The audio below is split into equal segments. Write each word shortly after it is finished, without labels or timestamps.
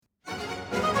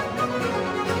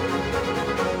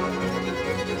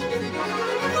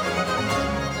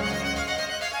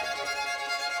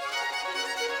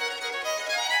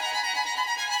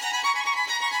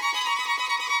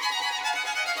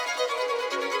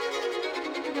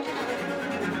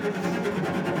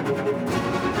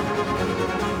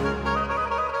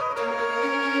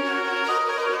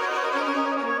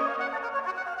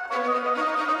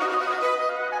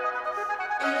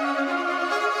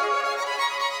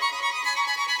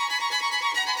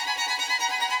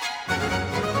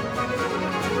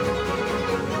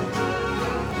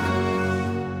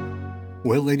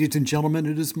Well, ladies and gentlemen,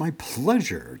 it is my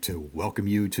pleasure to welcome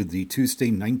you to the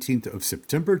Tuesday, 19th of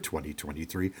September,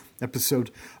 2023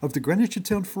 episode of the Greenwich in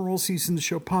Town for All Seasons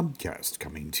Show podcast,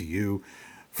 coming to you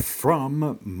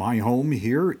from my home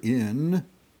here in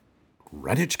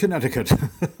Greenwich, Connecticut.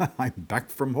 I'm back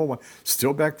from Hawaii,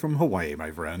 still back from Hawaii, my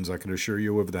friends. I can assure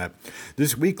you of that.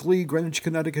 This weekly Greenwich,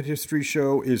 Connecticut history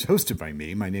show is hosted by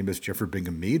me. My name is Jeffrey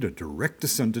Bingham Mead, a direct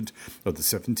descendant of the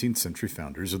 17th century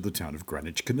founders of the town of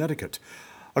Greenwich, Connecticut,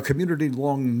 a community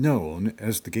long known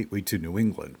as the gateway to New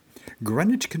England.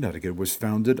 Greenwich, Connecticut was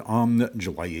founded on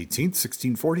July 18th,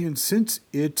 1640, and since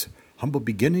its humble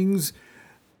beginnings,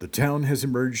 the town has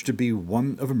emerged to be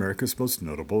one of America's most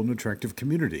notable and attractive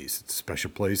communities. It's a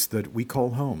special place that we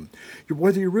call home.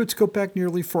 Whether your roots go back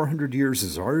nearly 400 years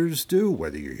as ours do,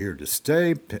 whether you're here to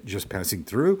stay, just passing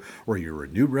through, or you're a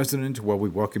new resident, well, we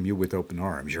welcome you with open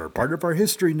arms. You're a part of our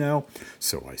history now,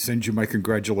 so I send you my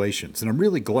congratulations, and I'm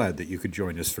really glad that you could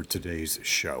join us for today's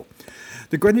show.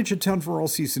 The Greenwich in Town for All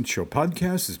Seasons Show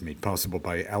podcast is made possible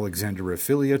by Alexander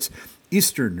Affiliates,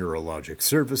 Eastern Neurologic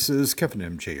Services, Kevin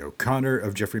M.J. O'Connor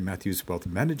of Jeffrey Matthews Wealth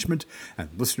Management, and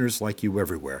listeners like you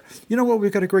everywhere. You know what?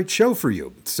 We've got a great show for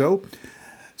you. So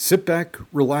sit back,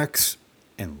 relax,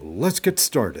 and let's get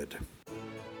started.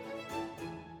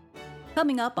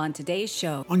 Coming up on today's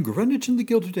show. On Greenwich in the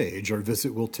Gilded Age, our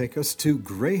visit will take us to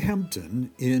Grahampton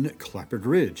in Clapboard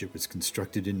Ridge. It was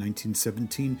constructed in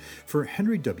 1917 for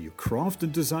Henry W. Croft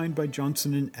and designed by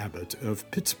Johnson and Abbott of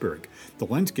Pittsburgh. The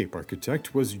landscape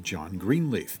architect was John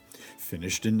Greenleaf.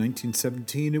 Finished in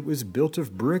 1917, it was built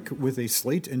of brick with a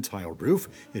slate and tile roof.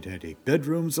 It had 8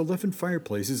 bedrooms, 11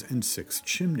 fireplaces, and 6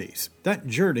 chimneys. That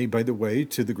journey, by the way,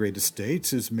 to the great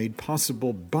estates is made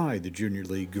possible by the Junior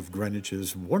League of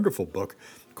Greenwich's wonderful book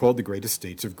called The Great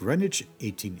Estates of Greenwich,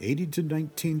 1880 to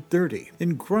 1930.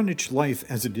 In Greenwich Life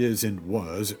as It Is and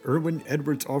Was, Irwin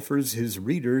Edwards offers his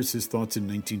readers his thoughts in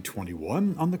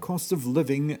 1921 on the cost of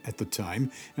living at the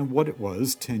time and what it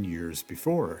was 10 years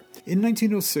before. In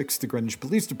 1906, the Greenwich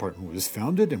Police Department was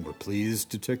founded, and we're pleased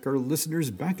to take our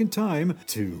listeners back in time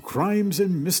to Crimes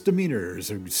and Misdemeanors,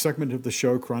 a segment of the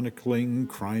show chronicling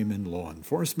crime and law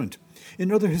enforcement.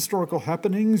 In other historical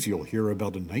happenings, you'll hear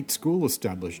about a night school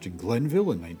established in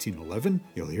Glenville in 1911.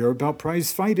 You'll hear about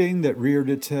prize fighting that reared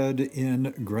its head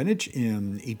in Greenwich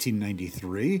in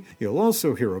 1893. You'll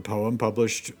also hear a poem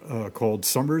published called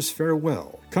Summer's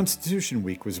Farewell. Constitution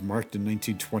Week was marked in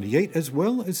 1928, as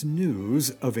well as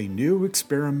news of a new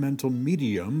experimental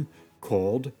medium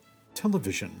called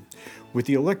television. With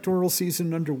the electoral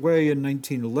season underway in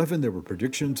 1911, there were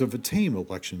predictions of a tame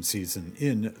election season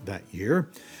in that year.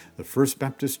 The First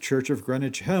Baptist Church of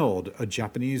Greenwich held a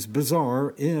Japanese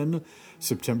bazaar in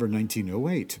September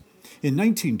 1908. In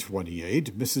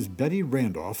 1928, Mrs. Betty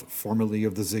Randolph, formerly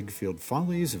of the Ziegfeld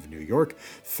Follies of New York,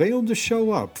 failed to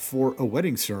show up for a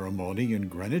wedding ceremony in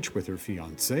Greenwich with her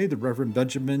fiancé, the Reverend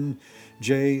Benjamin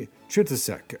J.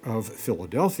 Chitasek of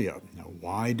Philadelphia. Now,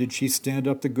 why did she stand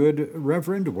up the good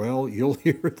Reverend? Well, you'll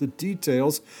hear the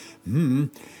details.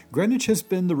 Greenwich has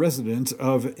been the residence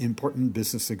of important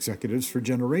business executives for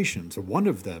generations. One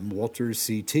of them, Walter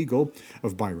C. Teagle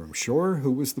of Byram Shore,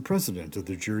 who was the president of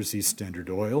the Jersey Standard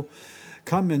Oil,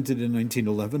 commented in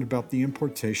 1911 about the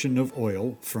importation of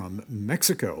oil from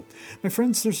Mexico. My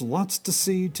friends, there's lots to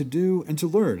see, to do, and to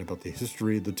learn about the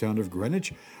history of the town of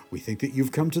Greenwich. We think that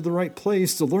you've come to the right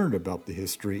place to learn about the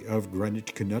history of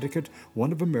Greenwich, Connecticut,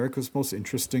 one of America's most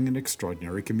interesting and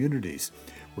extraordinary communities.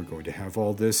 We're going to have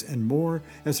all this and more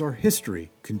as our history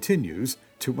continues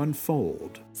to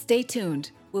unfold. Stay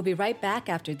tuned. We'll be right back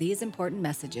after these important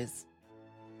messages.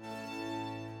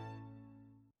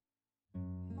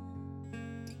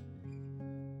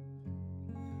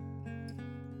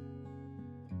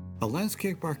 A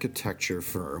landscape architecture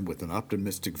firm with an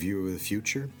optimistic view of the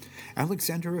future,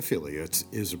 Alexander Affiliates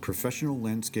is a professional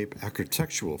landscape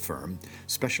architectural firm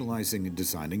specializing in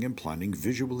designing and planning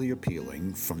visually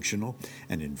appealing, functional,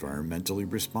 and environmentally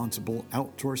responsible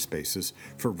outdoor spaces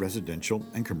for residential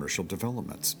and commercial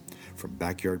developments. From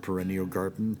backyard perennial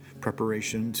garden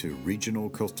preparation to regional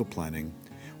coastal planning,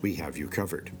 we have you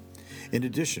covered. In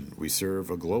addition, we serve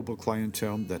a global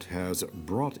clientele that has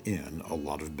brought in a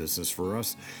lot of business for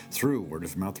us through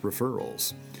word-of-mouth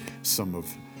referrals. Some of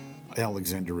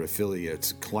Alexander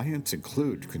Affiliates' clients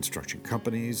include construction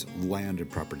companies, land and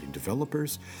property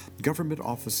developers, government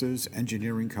offices,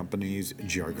 engineering companies,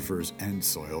 geographers, and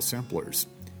soil samplers.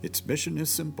 Its mission is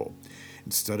simple.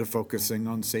 Instead of focusing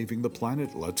on saving the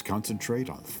planet, let's concentrate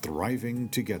on thriving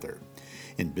together.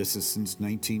 In business since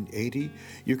 1980,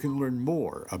 you can learn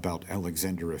more about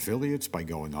Alexander Affiliates by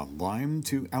going online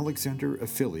to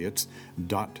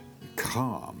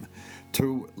alexanderaffiliates.com.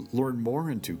 To learn more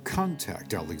and to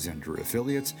contact Alexander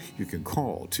affiliates, you can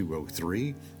call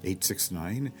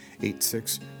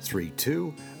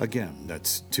 203-869-8632. Again,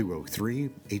 that's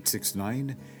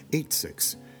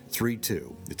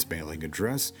 203-869-8632. Its mailing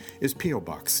address is P.O.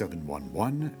 Box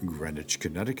 711, Greenwich,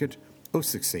 Connecticut,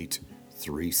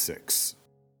 06836.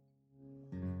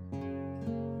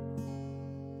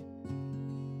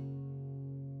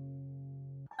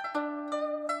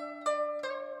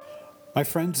 My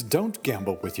friends, don't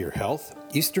gamble with your health.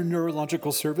 Eastern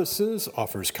Neurological Services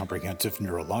offers comprehensive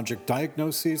neurologic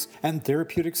diagnoses and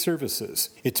therapeutic services.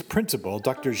 Its principal,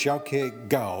 Dr. Xiaoke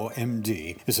Gao,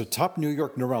 MD, is a top New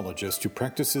York neurologist who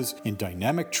practices in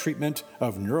dynamic treatment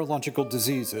of neurological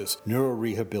diseases,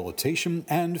 neurorehabilitation,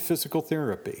 and physical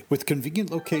therapy. With convenient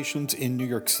locations in New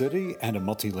York City and a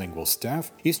multilingual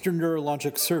staff, Eastern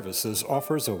Neurologic Services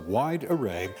offers a wide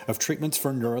array of treatments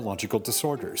for neurological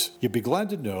disorders. You'll be glad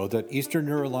to know that Eastern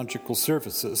Neurological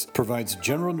Services provides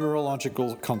general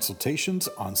neurological consultations,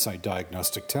 on-site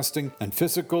diagnostic testing, and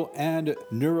physical and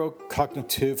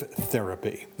neurocognitive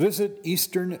therapy. Visit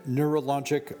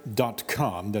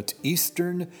easternneurologic.com, that's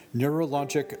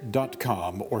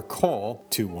easternneurologic.com, or call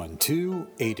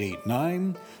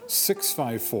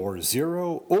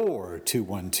 212-889-6540 or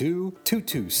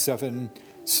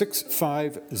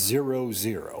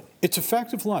 212-227-6500. It's a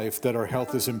fact of life that our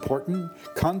health is important.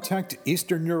 Contact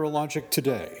Eastern Neurologic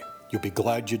today. You'll be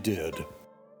glad you did.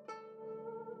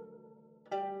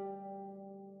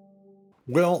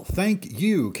 Well, thank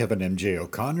you, Kevin M.J.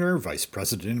 O'Connor, Vice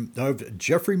President of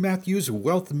Jeffrey Matthews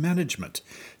Wealth Management,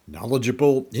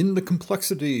 knowledgeable in the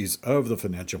complexities of the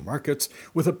financial markets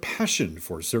with a passion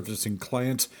for servicing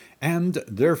clients and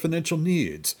their financial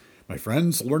needs. My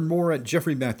friends, learn more at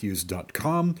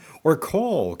jeffreymatthews.com or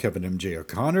call Kevin M.J.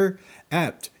 O'Connor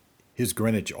at his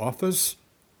Greenwich office,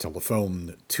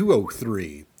 telephone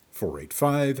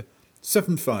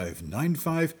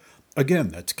 203-485-7595. Again,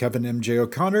 that's Kevin M.J.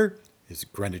 O'Connor, his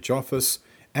Greenwich office,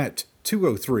 at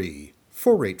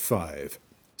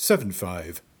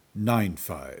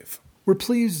 203-485-7595. We're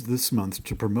pleased this month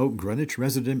to promote Greenwich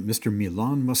resident Mr.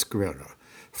 Milan Mosquera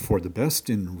for the best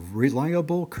in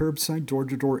reliable curbside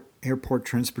door-to-door airport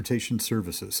transportation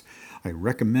services. I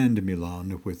recommend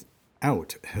Milan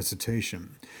without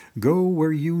hesitation. Go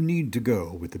where you need to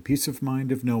go with the peace of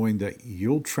mind of knowing that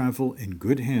you'll travel in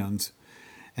good hands.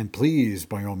 And please,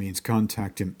 by all means,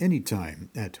 contact him anytime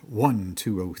at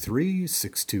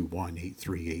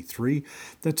 1-203-621-8383.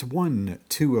 That's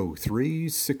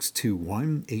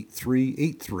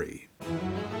 1-203-621-8383.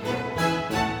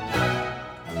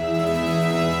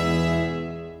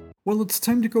 Well, it's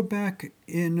time to go back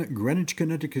in Greenwich,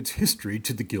 Connecticut's history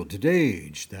to the Gilded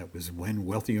Age. That was when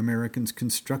wealthy Americans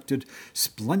constructed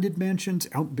splendid mansions,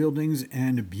 outbuildings,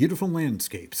 and beautiful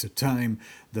landscapes, a time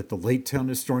that the late town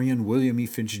historian William E.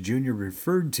 Finch Jr.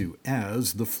 referred to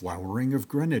as the flowering of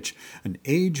Greenwich, an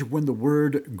age when the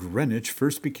word Greenwich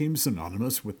first became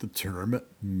synonymous with the term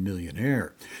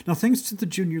millionaire. Now, thanks to the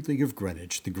Junior League of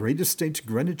Greenwich, the Great Estates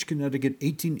Greenwich, Connecticut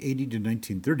 1880 to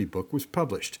 1930 book was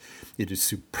published. It is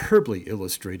superbly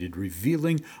illustrated,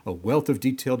 revealing a wealth of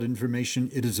detailed information.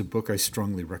 It is a book I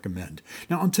strongly recommend.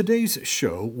 Now, on today's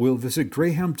show, we'll visit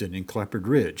Grahampton in Clapper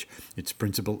Ridge. Its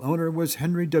principal owner was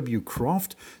Henry W.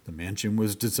 Croft. The mansion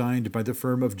was designed by the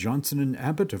firm of Johnson &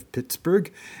 Abbott of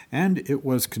Pittsburgh, and it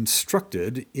was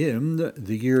constructed in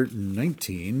the year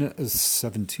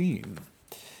 1917.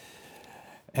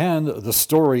 And the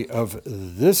story of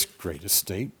this great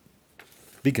estate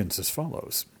begins as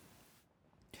follows.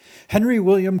 Henry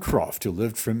William Croft, who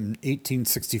lived from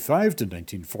 1865 to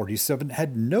 1947,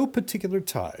 had no particular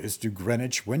ties to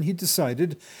Greenwich when he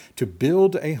decided to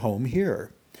build a home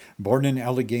here. Born in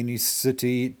Allegheny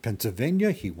City,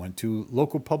 Pennsylvania, he went to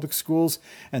local public schools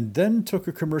and then took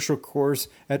a commercial course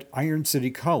at Iron City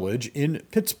College in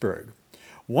Pittsburgh.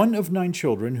 One of 9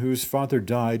 children whose father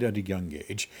died at a young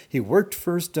age, he worked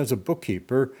first as a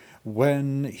bookkeeper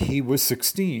when he was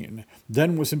 16,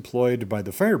 then was employed by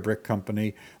the Fire Brick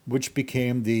Company, which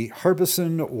became the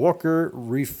Harbison Walker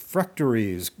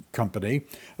Refractories Company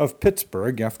of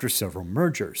Pittsburgh after several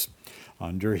mergers.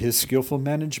 Under his skillful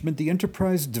management, the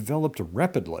enterprise developed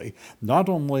rapidly. Not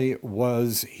only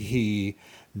was he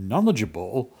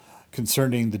knowledgeable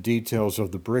concerning the details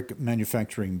of the brick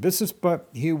manufacturing business, but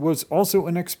he was also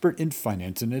an expert in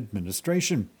finance and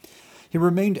administration. He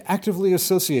remained actively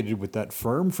associated with that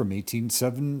firm from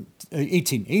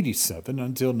 1887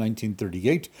 until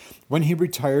 1938, when he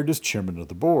retired as chairman of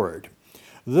the board.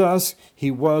 Thus, he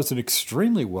was an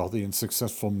extremely wealthy and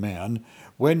successful man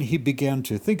when he began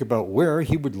to think about where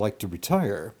he would like to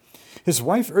retire. His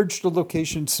wife urged a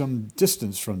location some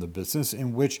distance from the business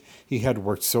in which he had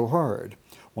worked so hard.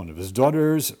 One of his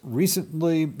daughters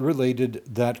recently related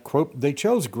that, quote, they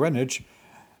chose Greenwich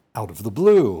out of the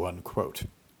blue, unquote.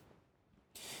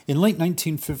 In late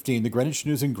 1915, the Greenwich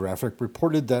News and Graphic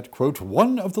reported that, quote,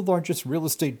 one of the largest real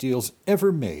estate deals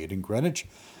ever made in Greenwich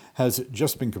has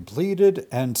just been completed,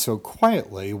 and so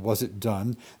quietly was it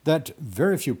done that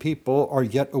very few people are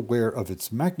yet aware of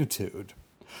its magnitude.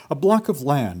 A block of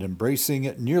land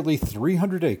embracing nearly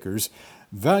 300 acres,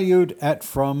 valued at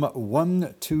from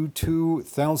 $1,000 to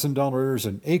 $2,000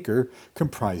 an acre,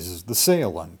 comprises the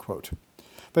sale, unquote.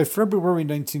 By February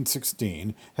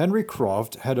 1916, Henry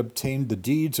Croft had obtained the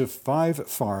deeds of 5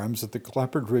 farms at the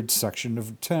Clapper Ridge section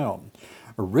of town,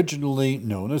 originally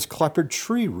known as Clapper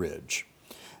Tree Ridge.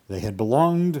 They had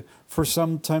belonged for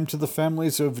some time to the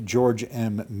families of George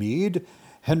M. Meade,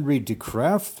 Henry de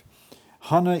Craft,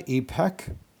 Hannah E. Peck,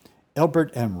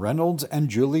 Albert M. Reynolds, and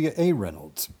Julia A.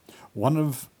 Reynolds. On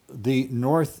the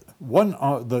north,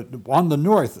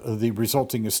 the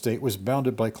resulting estate was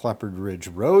bounded by Clapper Ridge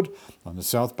Road, on the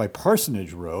south by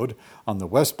Parsonage Road, on the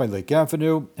west by Lake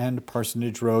Avenue and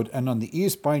Parsonage Road, and on the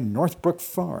east by Northbrook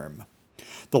Farm.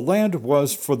 The land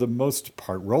was, for the most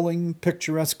part, rolling,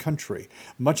 picturesque country,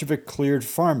 much of it cleared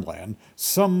farmland,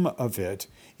 some of it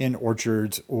in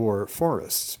orchards or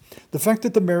forests. The fact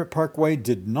that the Merritt Parkway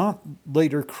did not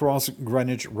later cross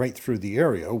Greenwich right through the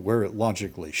area, where it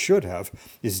logically should have,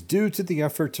 is due to the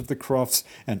efforts of the Crofts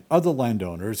and other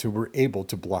landowners who were able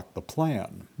to block the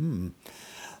plan.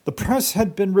 The press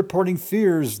had been reporting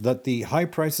fears that the high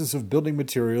prices of building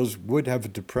materials would have a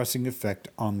depressing effect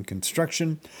on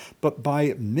construction, but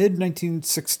by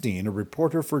mid-1916, a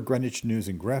reporter for Greenwich News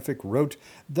and Graphic wrote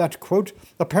that, quote,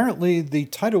 apparently the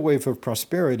tidal wave of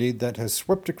prosperity that has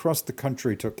swept across the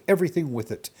country took everything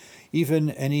with it,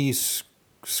 even any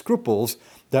scruples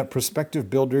that prospective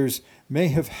builders may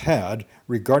have had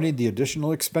regarding the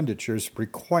additional expenditures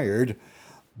required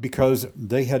because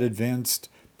they had advanced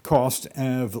cost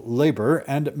of labor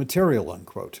and material,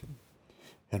 unquote.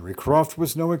 Henry Croft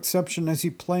was no exception as he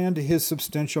planned his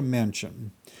substantial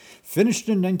mansion. Finished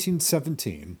in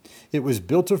 1917, it was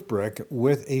built of brick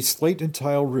with a slate and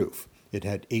tile roof. It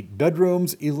had 8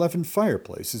 bedrooms, 11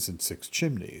 fireplaces, and 6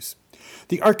 chimneys.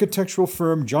 The architectural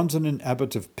firm Johnson &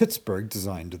 Abbott of Pittsburgh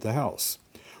designed the house.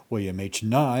 William H.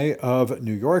 Nye of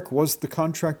New York was the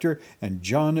contractor, and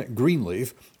John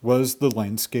Greenleaf was the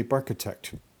landscape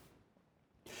architect.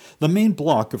 The main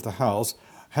block of the house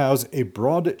has a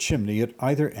broad chimney at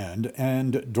either end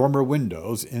and dormer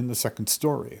windows in the second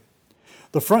story.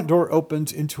 The front door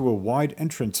opens into a wide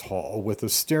entrance hall with a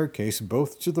staircase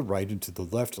both to the right and to the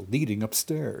left leading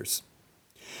upstairs.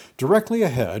 Directly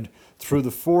ahead, through the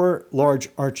 4 large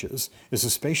arches, is a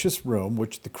spacious room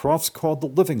which the Crofts called the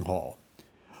living hall.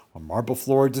 A marble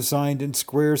floor designed in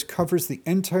squares covers the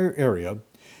entire area,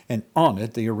 and on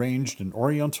it they arranged an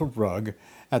oriental rug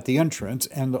at the entrance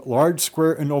and large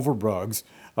square and oval rugs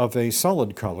of a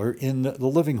solid color in the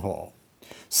living hall.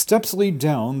 Steps lead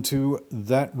down to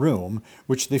that room,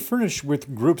 which they furnish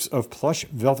with groups of plush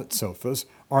velvet sofas,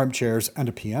 armchairs, and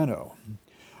a piano.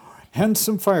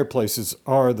 Handsome fireplaces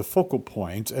are the focal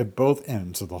point at both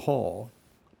ends of the hall.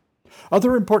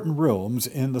 Other important rooms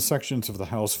in the sections of the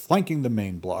house flanking the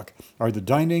main block are the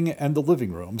dining and the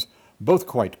living rooms, both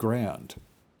quite grand.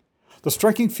 The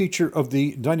striking feature of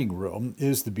the dining room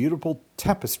is the beautiful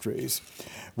tapestries,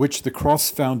 which the Crofts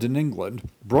found in England,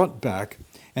 brought back,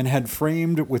 and had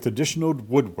framed with additional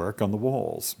woodwork on the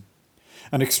walls.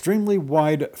 An extremely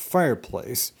wide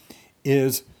fireplace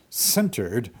is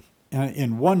centered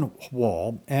in one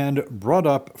wall and brought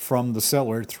up from the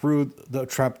cellar through the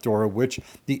trapdoor which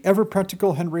the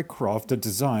ever-practical Henry Croft had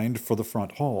designed for the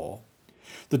front hall.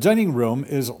 The dining room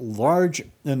is large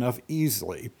enough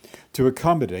easily to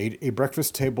accommodate a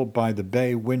breakfast table by the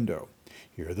bay window.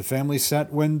 Here the family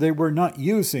sat when they were not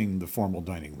using the formal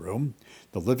dining room.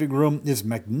 The living room is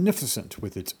magnificent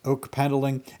with its oak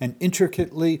paneling and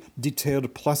intricately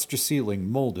detailed plaster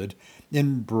ceiling molded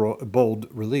in bold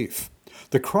relief.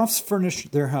 The Crofts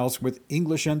furnished their house with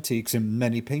English antiques and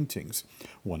many paintings.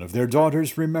 One of their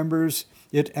daughters remembers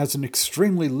it as an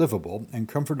extremely livable and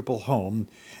comfortable home,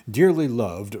 dearly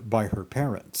loved by her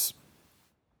parents.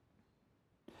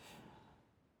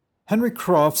 Henry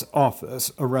Croft's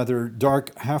office, a rather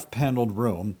dark, half-paneled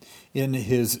room in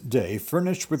his day,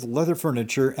 furnished with leather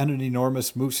furniture and an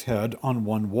enormous moose head on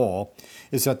one wall,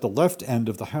 is at the left end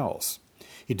of the house.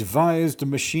 He devised a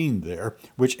machine there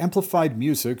which amplified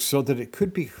music so that it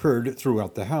could be heard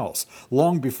throughout the house,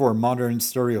 long before modern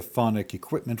stereophonic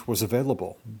equipment was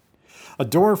available. A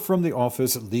door from the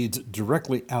office leads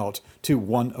directly out to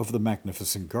one of the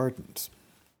magnificent gardens.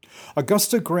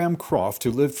 Augusta Graham Croft,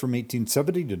 who lived from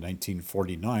 1870 to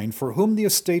 1949, for whom the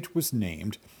estate was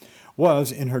named,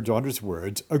 was, in her daughter's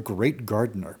words, a great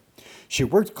gardener. She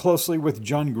worked closely with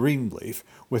John Greenleaf,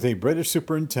 with a British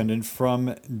superintendent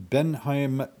from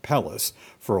Benheim Palace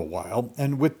for a while,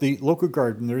 and with the local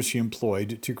gardeners she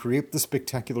employed to create the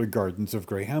spectacular gardens of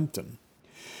Grahampton.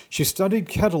 She studied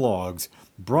catalogues,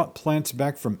 brought plants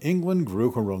back from England,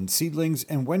 grew her own seedlings,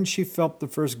 and when she felt the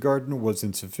first garden was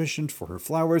insufficient for her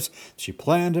flowers, she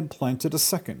planned and planted a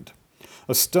second.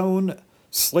 A stone,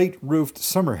 slate-roofed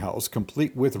summer house,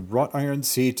 complete with wrought iron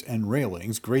seats and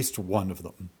railings, graced one of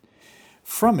them.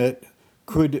 From it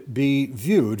could be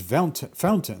viewed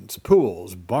fountains,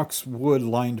 pools,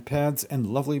 boxwood-lined paths, and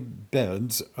lovely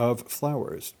beds of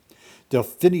flowers.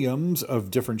 Delphiniums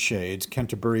of different shades,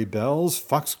 Canterbury bells,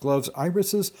 foxgloves,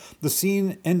 irises, the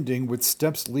scene ending with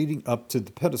steps leading up to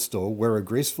the pedestal where a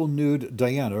graceful nude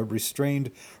Diana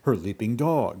restrained her leaping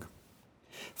dog.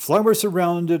 Flowers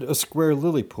surrounded a square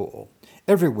lily pool.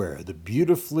 Everywhere the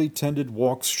beautifully tended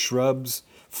walks, shrubs,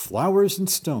 flowers, and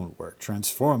stonework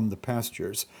transformed the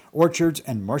pastures, orchards,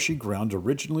 and marshy ground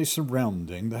originally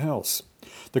surrounding the house.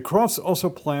 The Crofts also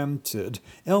planted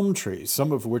elm trees,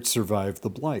 some of which survived the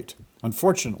blight.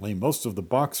 Unfortunately, most of the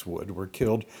boxwood were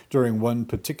killed during one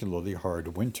particularly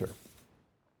hard winter.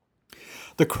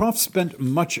 The Crofts spent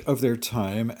much of their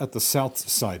time at the south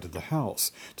side of the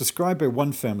house, described by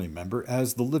one family member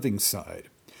as the living side.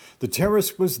 The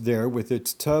terrace was there with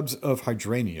its tubs of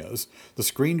hydrangeas, the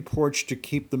screened porch to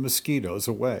keep the mosquitoes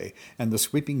away, and the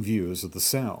sweeping views of the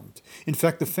Sound. In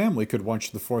fact, the family could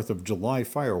watch the 4th of July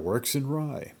fireworks in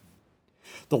Rye.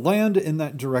 The land in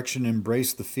that direction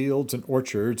embraced the fields and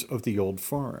orchards of the old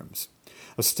farms.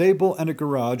 A stable and a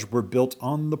garage were built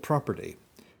on the property.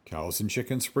 Cows and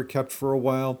chickens were kept for a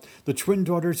while. The twin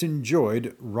daughters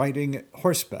enjoyed riding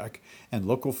horseback, and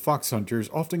local fox hunters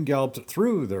often galloped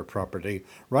through their property,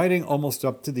 riding almost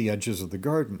up to the edges of the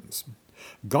gardens.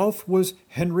 Golf was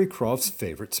Henry Croft's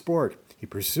favorite sport. He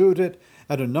pursued it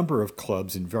at a number of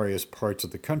clubs in various parts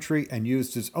of the country and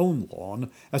used his own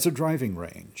lawn as a driving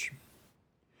range.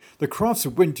 The Crofts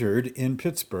wintered in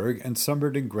Pittsburgh and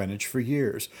summered in Greenwich for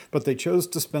years, but they chose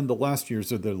to spend the last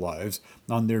years of their lives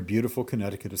on their beautiful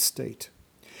Connecticut estate.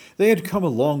 They had come a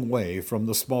long way from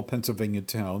the small Pennsylvania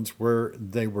towns where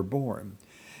they were born.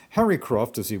 Harry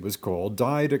Croft, as he was called,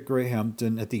 died at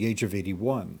Grahampton at the age of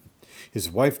 81. His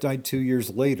wife died 2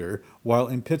 years later while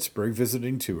in Pittsburgh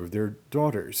visiting 2 of their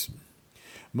daughters.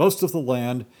 Most of the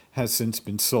land has since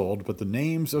been sold, but the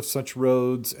names of such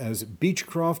roads as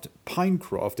Beechcroft,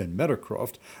 Pinecroft, and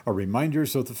Meadowcroft are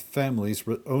reminders of the family's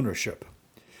ownership.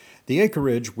 The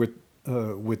acreage with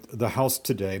the house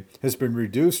today has been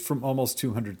reduced from almost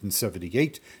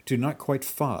 278 to not quite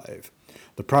 5,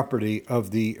 the property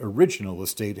of the original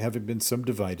estate having been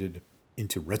subdivided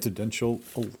into residential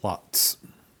lots.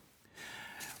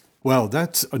 Well,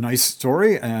 that's a nice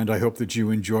story, and I hope that you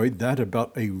enjoyed that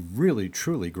about a really,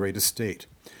 truly great estate.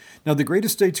 Now, The Great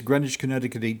Estates, Greenwich,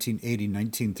 Connecticut,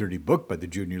 1880-1930 book by the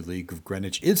Junior League of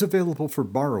Greenwich is available for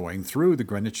borrowing through the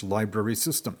Greenwich Library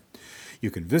System. You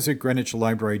can visit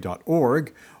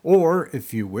greenwichlibrary.org, or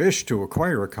if you wish to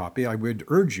acquire a copy, I would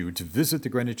urge you to visit the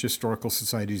Greenwich Historical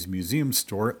Society's museum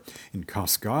store in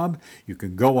Coscob. You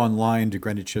can go online to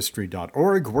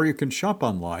greenwichhistory.org, where you can shop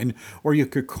online, or you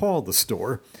could call the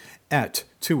store at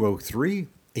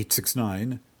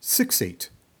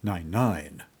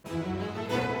 203-869-6899.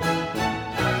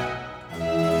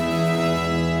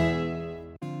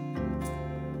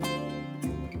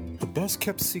 The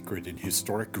best-kept secret in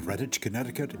historic Greenwich,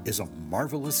 Connecticut is a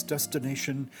marvelous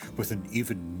destination with an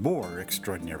even more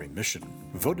extraordinary mission.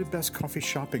 Voted best coffee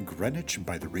shop in Greenwich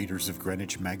by the readers of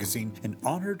Greenwich Magazine and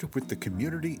honored with the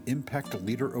Community Impact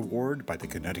Leader Award by the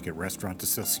Connecticut Restaurant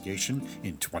Association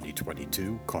in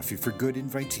 2022, Coffee for Good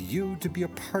invites you to be a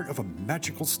part of a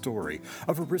magical story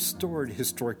of a restored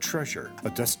historic treasure, a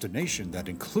destination that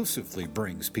inclusively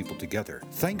brings people together,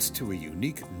 thanks to a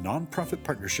unique nonprofit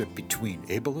partnership between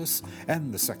Ableist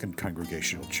and the Second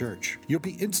Congregational Church. You'll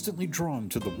be instantly drawn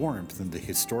to the warmth and the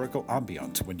historical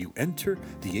ambiance when you enter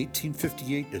the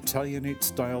 1858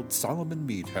 Italianate-styled Solomon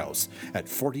Mead House at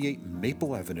 48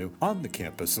 Maple Avenue on the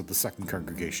campus of the Second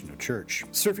Congregational Church.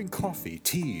 Serving coffee,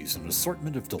 teas, an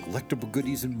assortment of delectable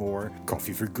goodies and more,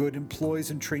 Coffee for Good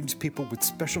employs and trains people with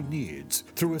special needs.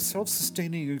 Through a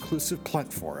self-sustaining inclusive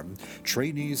platform,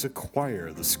 trainees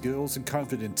acquire the skills and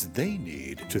confidence they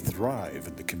need to thrive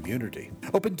in the community.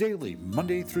 Open daily,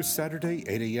 Monday through Saturday,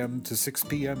 8 a.m. to 6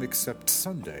 p.m. except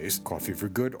Sundays. Coffee for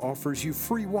Good offers you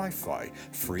free Wi-Fi,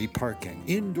 free parking, dining,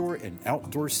 indoor and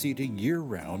outdoor seating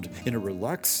year-round in a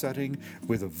relaxed setting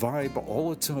with a vibe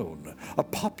all its own. A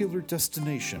popular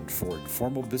destination for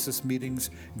informal business meetings,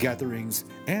 gatherings,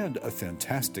 and a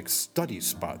fantastic study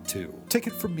spot too. Take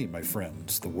it from me, my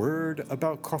friends, the word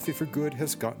about Coffee for Good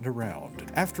has gotten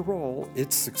around. After all,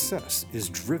 its success is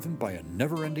driven by a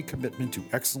never-ending commitment to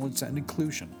excellence and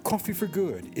inclusion. Coffee for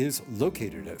Good is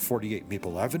located at 48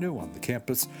 Maple Avenue on the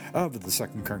campus of the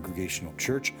Second Congregational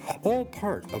Church, all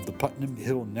part of the Putnam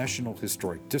Hill National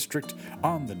Historic District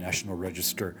on the National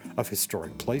Register of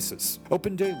Historic Places.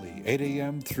 Open daily, 8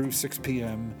 a.m. through 6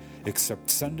 p.m., except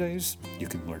Sundays. You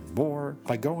can learn more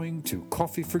by going to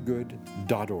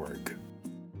coffeeforgood.org.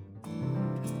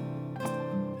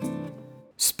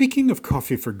 Speaking of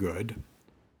Coffee for Good,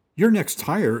 your next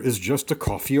hire is just a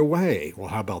coffee away. Well,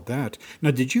 how about that?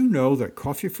 Now, did you know that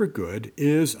Coffee for Good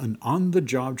is an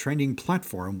on-the-job training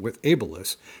platform with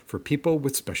Ableist for people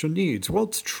with special needs? Well,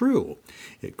 it's true.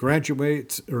 Its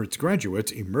graduates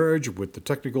emerge with the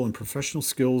technical and professional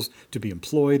skills to be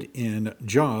employed in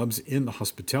jobs in the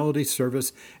hospitality,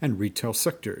 service, and retail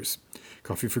sectors.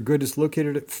 Coffee for Good is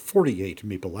located at 48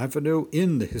 Maple Avenue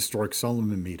in the historic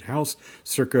Solomon Mead House,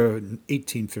 circa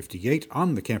 1858,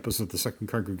 on the campus of the Second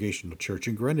Congregational Church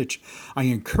in Greenwich. I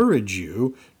encourage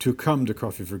you to come to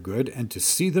Coffee for Good and to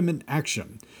see them in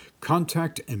action.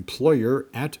 Contact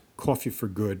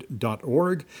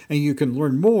employer@coffeeforgood.org, and you can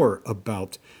learn more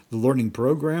about the learning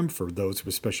program for those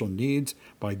with special needs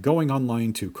by going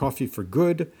online to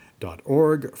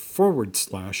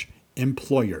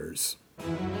coffeeforgood.org/employers.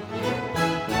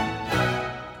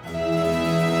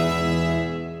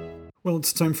 Well,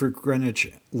 it's time for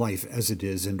Greenwich Life as It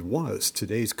Is and Was.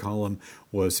 Today's column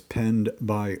was penned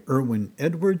by Erwin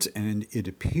Edwards, and it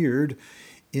appeared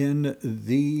in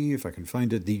the, if I can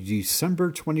find it, the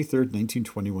December 23rd,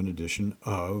 1921 edition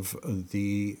of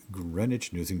the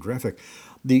Greenwich News and Graphic.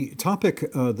 The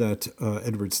topic that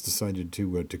Edwards decided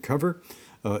to cover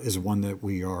is one that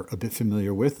we are a bit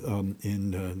familiar with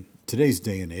in today's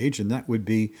day and age, and that would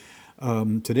be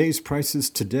today's prices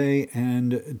today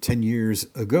and 10 years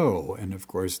ago. And of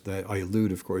course, that I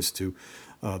allude, of course, to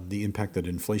the impact that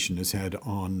inflation has had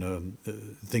on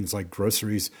things like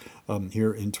groceries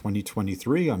here in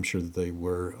 2023. I'm sure that they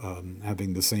were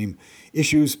having the same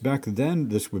issues back then.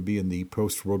 This would be in the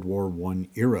post-World War I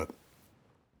era.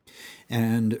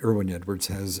 And Erwin Edwards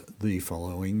has the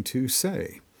following to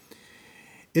say.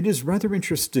 It is rather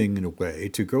interesting in a way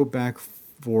to go back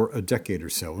for a decade or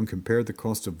so and compare the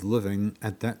cost of living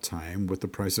at that time with the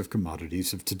price of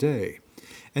commodities of today.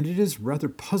 And it is rather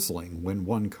puzzling when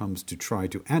one comes to try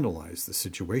to analyze the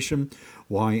situation,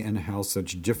 why and how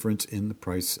such difference in the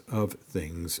price of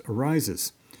things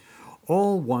arises.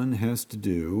 All one has to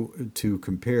do to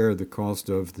compare the cost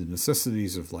of the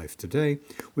necessities of life today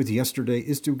with yesterday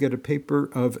is to get a paper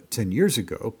of 10 years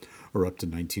ago, or up to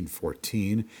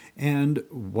 1914, and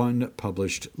one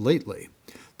published lately.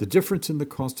 The difference in the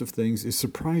cost of things is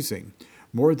surprising,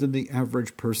 more than the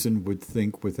average person would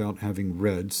think without having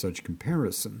read such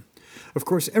comparison. Of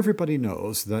course, everybody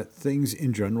knows that things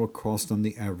in general cost on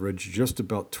the average just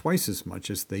about twice as much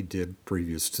as they did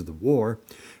previous to the war,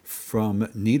 from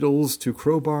needles to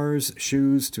crowbars,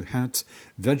 shoes to hats,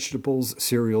 vegetables,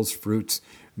 cereals, fruits,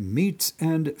 meats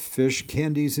and fish,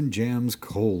 candies and jams,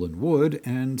 coal and wood,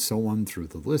 and so on through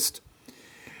the list.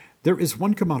 There is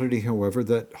one commodity, however,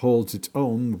 that holds its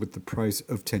own with the price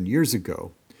of 10 years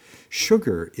ago.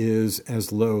 Sugar is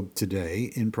as low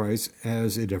today in price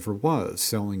as it ever was,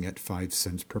 selling at 5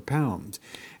 cents per pound.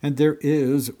 And there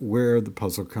is where the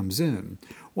puzzle comes in.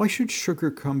 Why should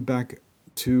sugar come back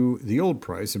to the old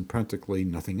price and practically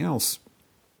nothing else?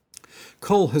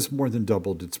 Coal has more than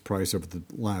doubled its price over the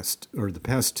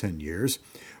past 10 years,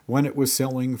 when it was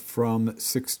selling from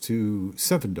 $6 to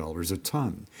 $7 a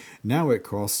ton. Now it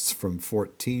costs from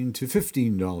 $14 to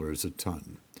 $15 a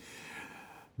ton.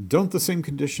 Don't the same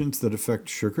conditions that affect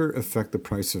sugar affect the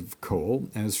price of coal,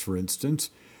 as, for instance,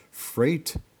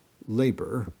 freight,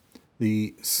 labor,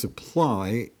 the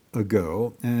supply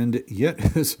ago, and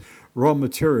yet as raw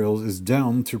materials is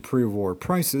down to pre-war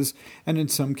prices, and in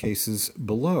some cases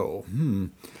below?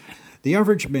 The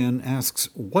average man asks,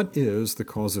 what is the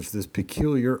cause of this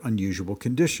peculiar, unusual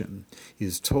condition? He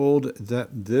is told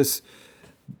that this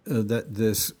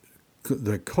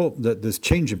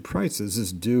change in prices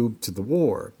is due to the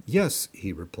war. Yes,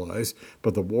 he replies,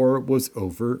 but the war was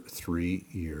over 3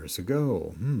 years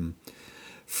ago.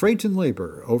 Freight and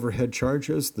labor, overhead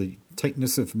charges, the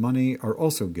tightness of money are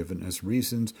also given as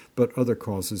reasons, but other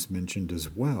causes mentioned as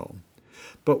well.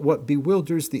 But what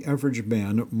bewilders the average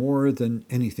man more than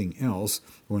anything else,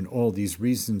 when all these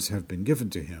reasons have been given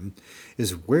to him,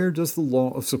 is where does the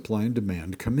law of supply and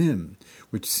demand come in,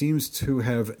 which seems to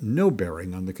have no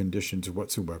bearing on the conditions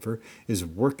whatsoever, is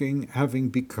working, having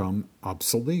become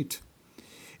obsolete.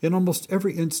 In almost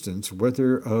every instance,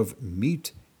 whether of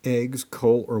meat, eggs,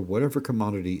 coal, or whatever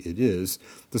commodity it is,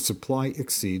 the supply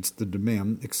exceeds the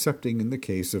demand, excepting in the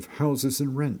case of houses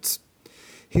and rents.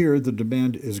 Here the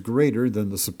demand is greater than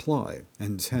the supply,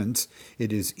 and hence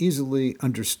it is easily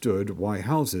understood why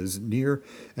houses near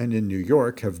and in New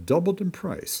York have doubled in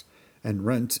price, and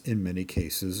rents in many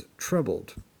cases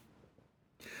trebled.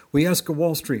 We asked a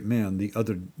Wall Street man the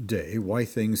other day why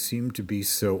things seem to be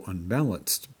so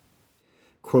unbalanced.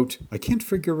 Quote, "I can't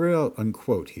figure it out,"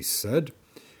 unquote, he said.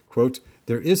 Quote,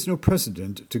 "There is no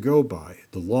precedent to go by.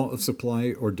 The law of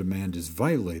supply or demand is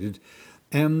violated,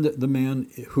 and the man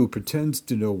who pretends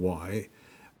to know why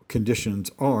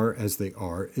conditions are as they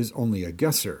are is only a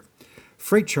guesser.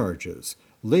 Freight charges,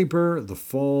 labor, the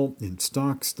fall in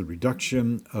stocks, the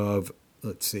reduction of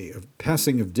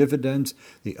passing of dividends,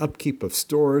 the upkeep of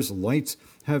stores, lights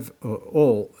have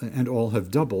all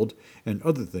have doubled, and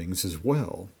other things as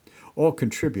well. All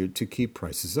contribute to keep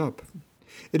prices up.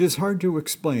 It is hard to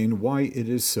explain why it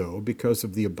is so because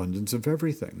of the abundance of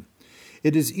everything.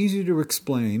 It is easy to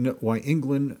explain why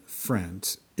England,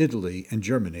 France, Italy, and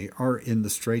Germany are in the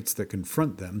straits that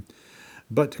confront them,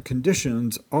 but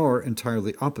conditions are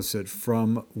entirely opposite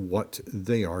from what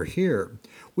they are here.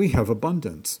 We have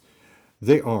abundance.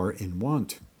 They are in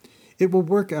want. It will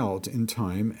work out in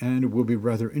time and will be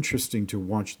rather interesting to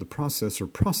watch the process or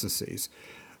processes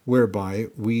whereby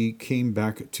we came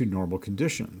back to normal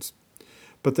conditions.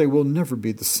 But they will never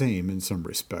be the same in some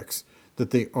respects that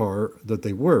they were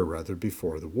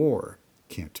before the war.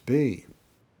 Can't be."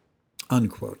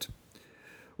 Unquote.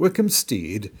 Wickham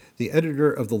Steed, the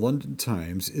editor of the London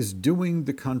Times, is doing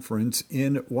the conference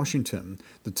in Washington.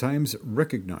 The Times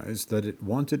recognized that it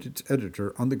wanted its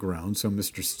editor on the ground, so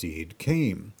Mr. Steed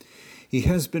came. He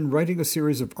has been writing a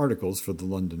series of articles for the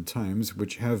London Times,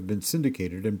 which have been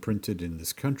syndicated and printed in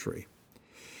this country.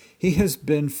 He has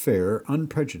been fair,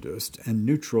 unprejudiced, and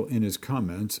neutral in his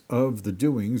comments of the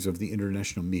doings of the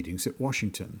international meetings at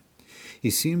Washington.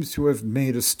 He seems to have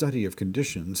made a study of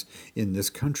conditions in this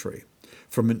country.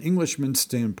 From an Englishman's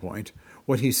standpoint,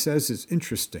 what he says is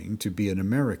interesting to be an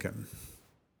American,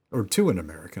 or to an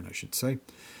American, I should say.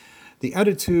 The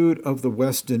attitude of the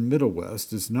West and Middle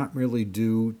West is not merely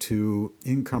due to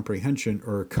incomprehension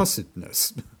or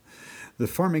cussedness. The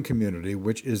farming community,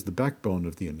 which is the backbone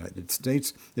of the United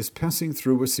States, is passing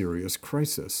through a serious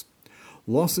crisis.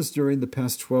 Losses during the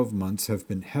past 12 months have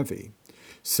been heavy.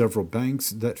 Several banks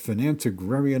that finance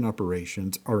agrarian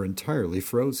operations are entirely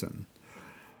frozen.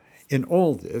 In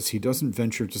all this, he doesn't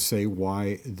venture to say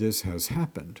why this has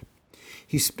happened.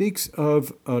 He speaks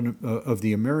of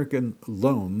the American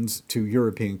loans to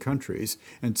European countries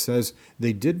and says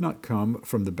they did not come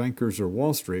from the bankers or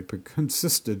Wall Street, but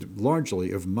consisted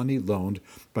largely of money loaned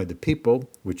by the people,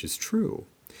 which is true.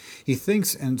 He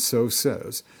thinks, and so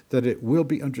says, that it will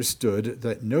be understood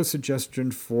that no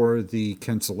suggestion for the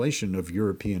cancellation of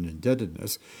European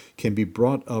indebtedness can be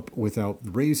brought up without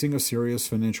raising a serious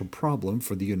financial problem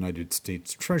for the United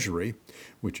States Treasury,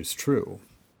 which is true.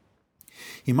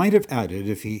 He might have added,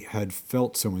 if he had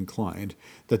felt so inclined,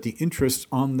 that the interest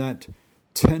on that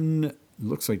 10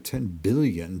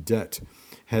 billion debt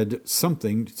had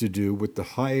something to do with the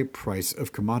high price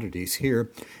of commodities here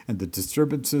and the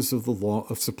disturbances of the law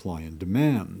of supply and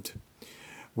demand.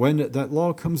 When that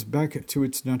law comes back to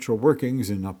its natural workings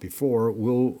and not before,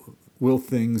 will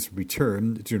things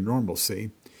return to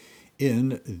normalcy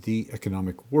in the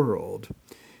economic world?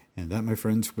 And that, my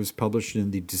friends, was published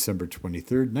in the December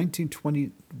 23rd,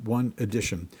 1921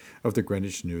 edition of the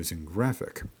Greenwich News and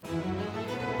Graphic.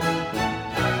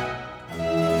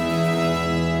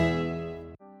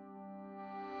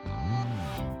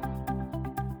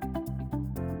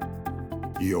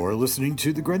 You're listening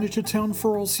to the Greenwich A Town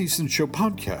for All Seasons Show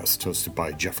podcast, hosted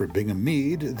by Jeffrey Bingham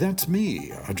Mead. That's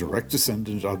me, a direct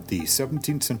descendant of the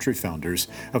 17th century founders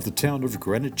of the town of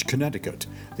Greenwich, Connecticut,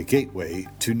 the gateway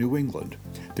to New England.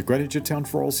 The Greenwich A Town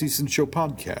for All Seasons Show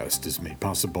podcast is made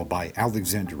possible by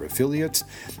Alexander Affiliates,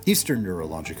 Eastern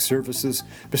Neurologic Services,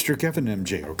 Mr. Kevin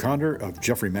M.J. O'Connor of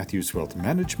Jeffrey Matthews Wealth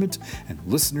Management, and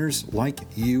listeners like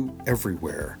you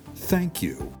everywhere. Thank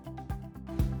you.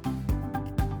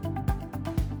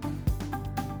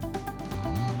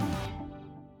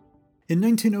 In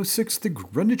 1906, the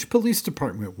Greenwich Police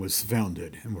Department was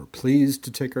founded, and we're pleased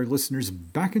to take our listeners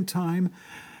back in time,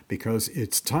 because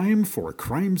it's time for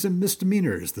Crimes and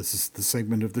Misdemeanors. This is the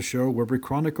segment of the show where we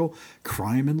chronicle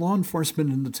crime and law enforcement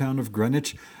in the town of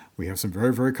Greenwich. We have some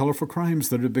very, very colorful crimes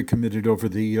that have been committed over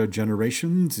the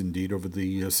generations, indeed over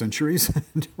the centuries,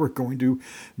 and we're going to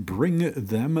bring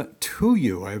them to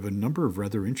you. I have a number of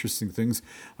rather interesting things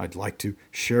I'd like to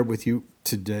share with you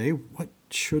today. What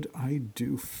should I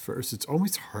do first? It's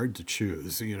always hard to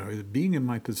choose. You know, being in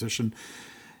my position,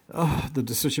 the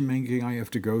decision-making I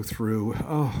have to go through,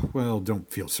 well,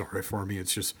 don't feel sorry for me.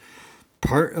 It's just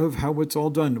part of how it's all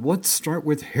done. Let's start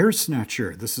with Hair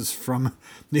Snatcher. This is from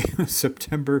the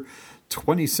September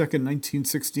 22nd,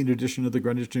 1916 edition of the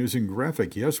Greenwich News and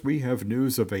Graphic. Yes, we have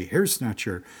news of a hair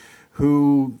snatcher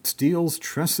who steals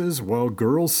tresses while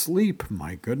girls sleep.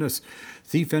 My goodness.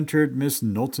 Thief entered Miss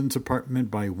Knowlton's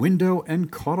apartment by window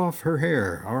and cut off her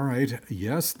hair. All right.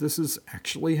 Yes, this has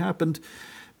actually happened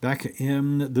back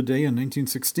in the day in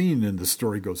 1916, and the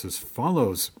story goes as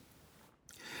follows.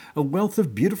 A wealth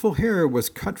of beautiful hair was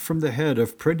cut from the head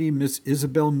of pretty Miss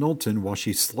Isabel Knowlton while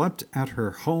she slept at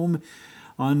her home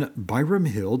on Byram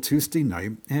Hill Tuesday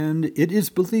night, and it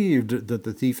is believed that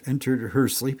the thief entered her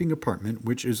sleeping apartment,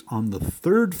 which is on the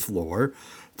 3rd floor,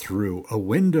 through a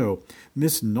window.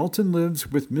 Miss Knowlton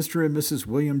lives with Mr. and Mrs.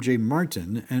 William J.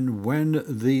 Martin, and when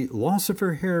the loss of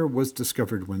her hair was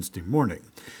discovered Wednesday morning,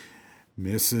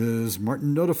 Mrs.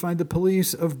 Martin notified the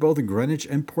police of both Greenwich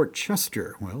and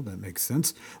Portchester. Well, that makes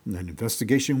sense. An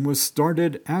investigation was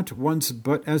started at once,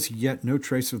 but as yet no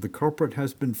trace of the culprit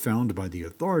has been found by the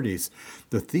authorities.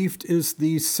 The theft is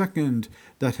the second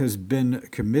that has been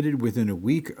committed within a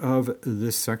week of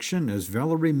this section, as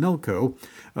Valerie Melko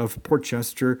of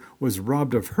Portchester was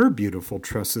robbed of her beautiful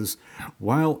tresses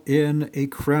while in a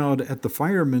crowd at the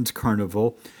Firemen's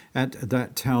Carnival at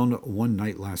that town one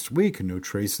night last week. No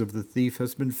trace of the thief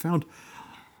has been found.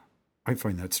 I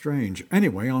find that strange.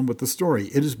 Anyway, on with the story.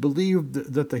 It is believed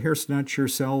that the hair snatcher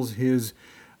sells his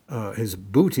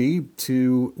booty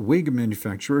to wig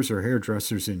manufacturers or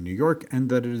hairdressers in New York, and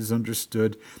that it is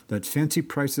understood that fancy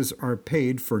prices are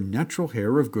paid for natural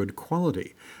hair of good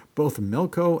quality. Both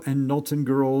Melko and Knowlton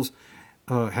girls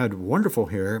had wonderful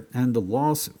hair, and the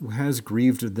loss has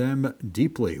grieved them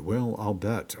deeply. Well, I'll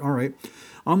bet. All right,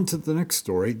 on to the next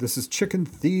story. This is Chicken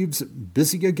Thieves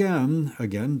Busy Again.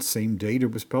 Again, same date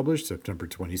it was published, September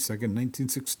 22nd,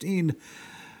 1916.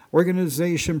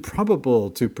 Organization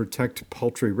probable to protect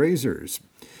poultry raisers.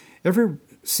 Every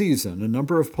season, a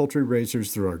number of poultry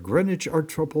raisers throughout Greenwich are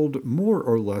troubled more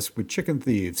or less with chicken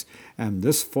thieves, and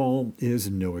this fall is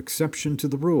no exception to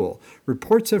the rule.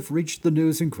 Reports have reached the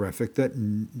News and Graphic that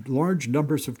large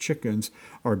numbers of chickens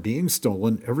are being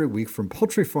stolen every week from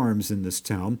poultry farms in this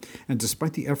town, and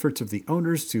despite the efforts of the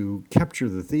owners to capture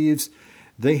the thieves,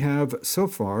 they have so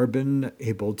far been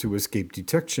able to escape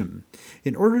detection.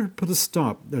 In order to put a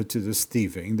stop to this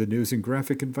thieving, the News and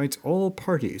Graphic invites all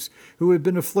parties who have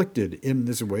been afflicted in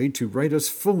this way to write us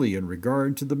fully in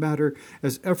regard to the matter,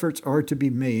 as efforts are to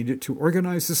be made to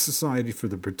organize a society for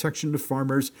the protection of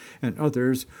farmers and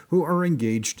others who are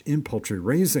engaged in poultry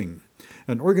raising.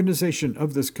 An organization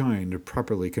of this kind,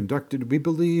 properly conducted, we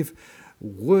believe,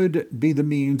 would be the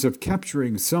means of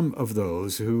capturing some of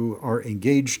those who are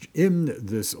engaged in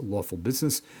this lawful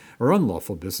business, or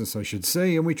unlawful business, I should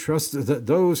say, and we trust that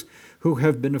those who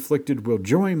have been afflicted will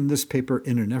join this paper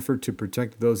in an effort to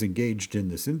protect those engaged in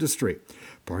this industry.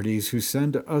 Parties who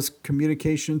send us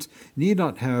communications need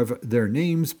not have their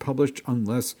names published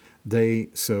unless they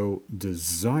so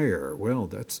desire. Well,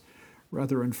 that's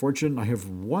rather unfortunate. I have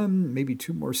one, maybe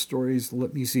two more stories.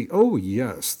 Let me see. Oh,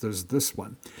 yes, there's this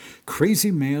one.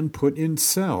 Crazy man put in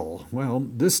cell. Well,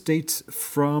 this dates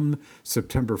from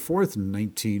September 4th,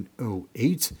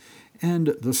 1908, and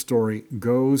the story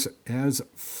goes as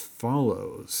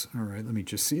follows. All right, let me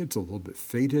just see. It's a little bit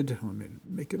faded. Let me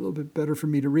make it a little bit better for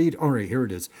me to read. All right, here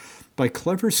it is. By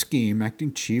clever scheme,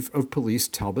 acting chief of police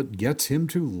Talbot gets him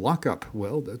to lock up.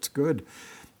 Well, that's good.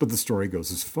 But the story goes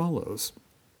as follows.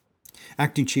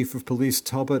 Acting Chief of Police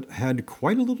Talbot had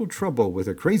quite a little trouble with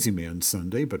a crazy man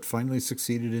Sunday, but finally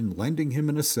succeeded in landing him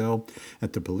in a cell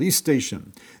at the police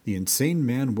station. The insane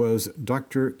man was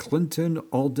Dr. Clinton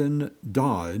Alden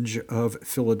Dodge of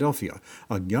Philadelphia,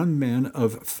 a young man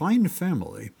of fine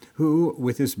family who,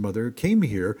 with his mother, came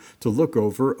here to look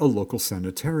over a local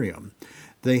sanitarium.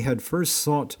 They had first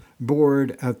sought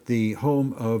board at the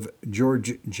home of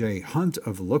George J. Hunt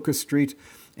of Locust Street,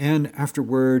 and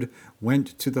afterward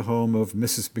went to the home of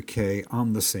Mrs. McKay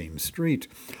on the same street.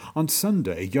 On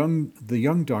Sunday, the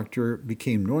young doctor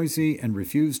became noisy and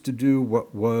refused to do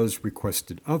what was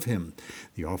requested of him.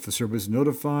 The officer was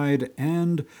notified,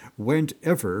 and went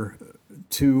ever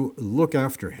to look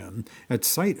after him. At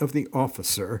sight of the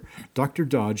officer, Dr.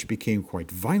 Dodge became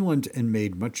quite violent and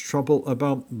made much trouble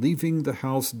about leaving the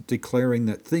house, declaring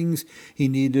that things he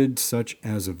needed, such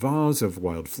as a vase of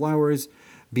wild flowers,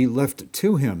 be left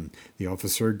to him. The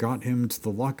officer got him to the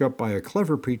lockup by a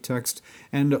clever pretext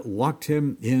and locked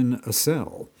him in a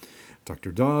cell.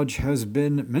 Dr. Dodge has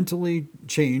been mentally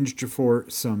changed for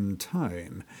some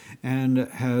time and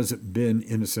has been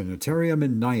in a sanitarium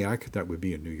in Nyack, that would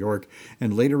be in New York,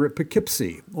 and later at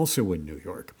Poughkeepsie, also in New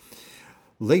York.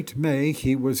 Late May,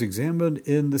 he was examined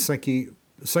in the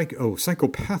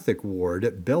psychopathic ward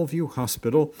at Bellevue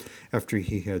Hospital after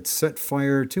he had set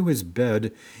fire to his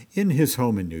bed in his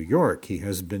home in New York. He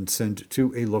has been sent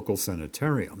to a local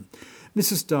sanitarium.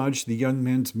 Mrs. Dodge, the young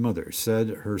man's mother, said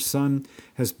her son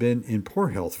has been in poor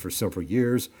health for several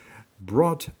years,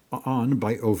 brought on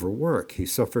by overwork. He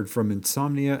suffered from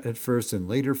insomnia at first and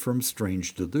later from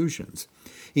strange delusions.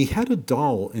 He had a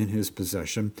doll in his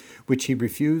possession, which he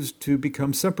refused to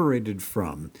become separated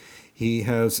from. He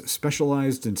has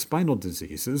specialized in spinal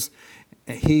diseases.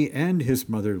 He and his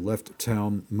mother left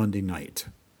town Monday night.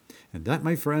 And that,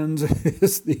 my friends,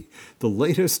 is the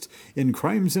latest in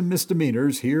crimes and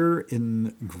misdemeanors here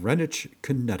in Greenwich,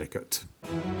 Connecticut.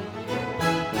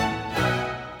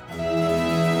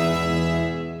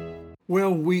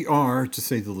 Well, we are, to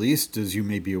say the least, as you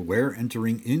may be aware,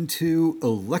 entering into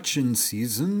election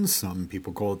season. Some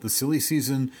people call it the silly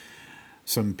season.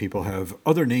 Some people have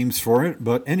other names for it,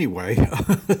 but anyway,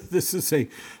 this is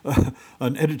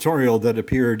an editorial that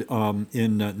appeared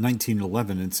in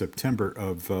 1911 in September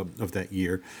of that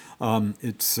year.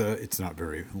 It's not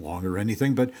very long or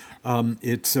anything, but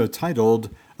it's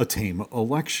titled "A Tame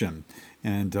Election."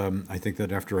 And I think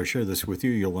that after I share this with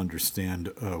you, you'll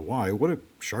understand why. What a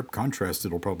sharp contrast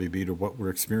it'll probably be to what we're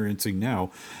experiencing now.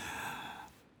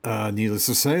 Needless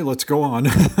to say, let's go on.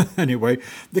 Anyway,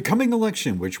 the coming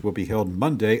election, which will be held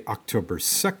Monday, October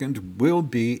 2nd, will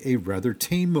be a rather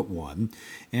tame one,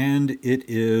 and it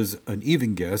is an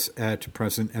even guess at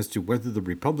present as to whether the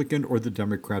Republican or the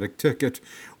Democratic ticket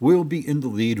will be in the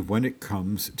lead when it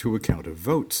comes to a count of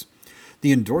votes.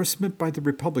 The endorsement by the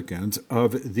Republicans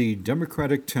of the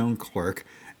Democratic town clerk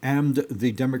and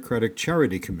the Democratic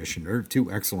Charity Commissioner,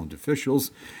 two excellent officials,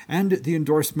 and the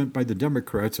endorsement by the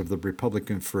Democrats of the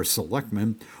Republican First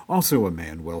Selectman, also a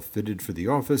man well fitted for the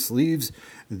office, leaves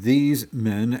these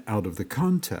men out of the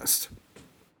contest.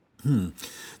 The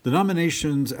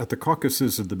nominations at the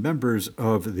caucuses of the members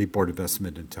of the Board of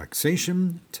Estimate and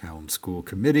Taxation, Town School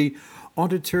Committee,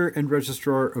 Auditor, and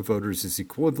Registrar of Voters is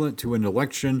equivalent to an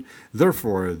election.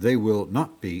 Therefore, they will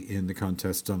not be in the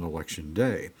contest on Election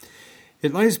Day.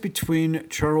 It lies between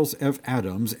Charles F.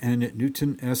 Adams and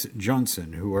Newton S.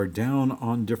 Johnson, who are down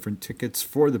on different tickets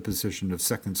for the position of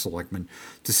second selectman,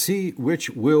 to see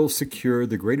which will secure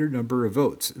the greater number of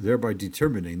votes, thereby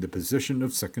determining the position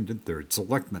of second and third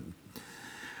selectmen.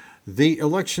 The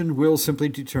election will simply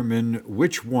determine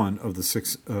which one of the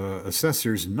six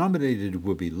assessors nominated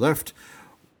will be left,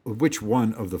 which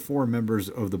one of the four members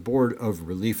of the Board of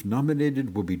Relief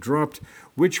nominated will be dropped,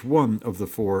 which one of the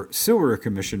four sewer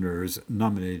commissioners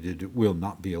nominated will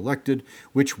not be elected,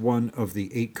 which one of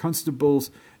the 8 constables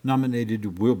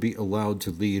nominated will be allowed to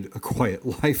lead a quiet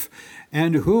life,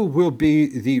 and who will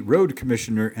be the road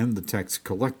commissioner and the tax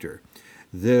collector.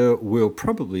 There will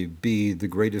probably be the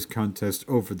greatest contest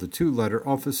over the 2 latter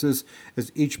offices,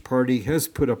 as each party has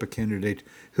put up a candidate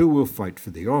who will fight for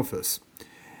the office.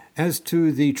 As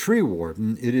to the tree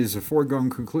warden, it is a foregone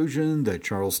conclusion that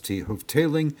Charles T.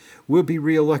 Hoftailing will be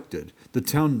reelected. The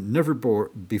town never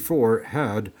before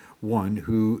had one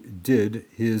who did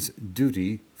his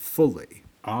duty fully.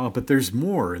 But there's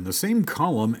more in the same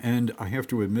column, and I have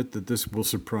to admit that this will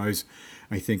surprise,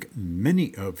 I think,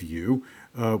 many of you.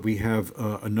 We have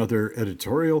another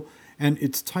editorial, and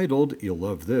it's titled, you'll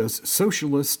love this,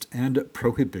 Socialist and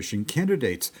Prohibition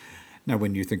Candidates. Now,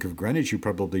 when you think of Greenwich, you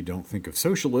probably don't think of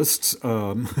socialists,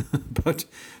 but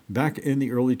back in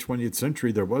the early 20th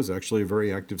century, there was actually a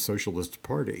very active socialist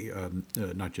party,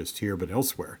 not just here, but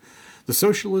elsewhere. The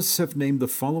socialists have named the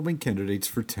following candidates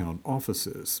for town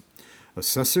offices.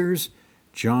 Assessors,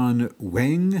 John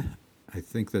Weng, I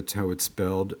think that's how it's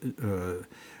spelled,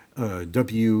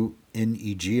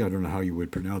 W-N-E-G, I don't know how you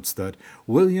would pronounce that,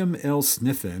 William L.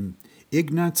 Sniffen,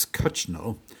 Ignaz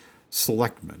Kutchnell,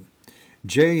 Selectman.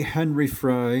 J. Henry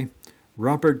Fry,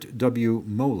 Robert W.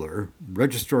 Moeller,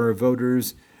 Registrar of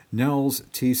Voters, Nels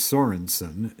T.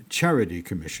 Sorensen, Charity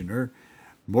Commissioner,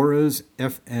 Moraz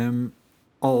F.M.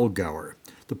 Allgauer.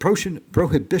 The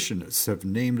Prohibitionists have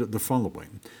named the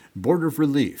following: Board of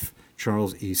Relief,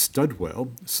 Charles E. Studwell,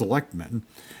 Selectman,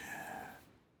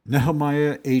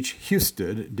 Nehemiah H.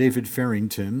 Husted, David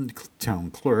Farrington, Town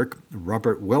Clerk,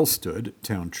 Robert Wellstud,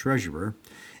 Town Treasurer,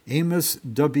 Amos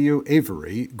W.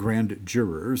 Avery, Grand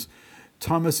Jurors,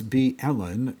 Thomas B.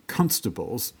 Allen,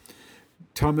 Constables,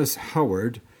 Thomas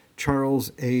Howard,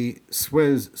 Charles A.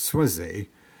 Sweze,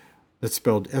 that's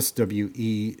spelled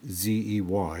Swezey,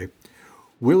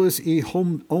 Willis E.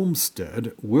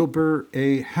 Olmsted, Wilbur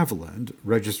A. Haviland,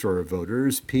 Registrar of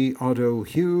Voters, P. Otto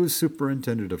Hughes,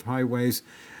 Superintendent of Highways,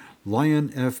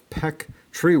 Lyon F. Peck,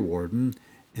 Tree Warden,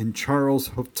 and Charles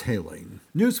Hoteling.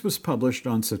 News was published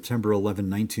on September 11,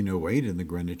 1908 in the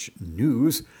Greenwich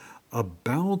News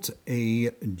about a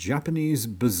Japanese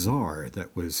bazaar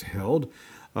that was held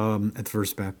at the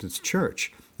First Baptist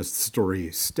Church. As the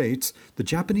story states, the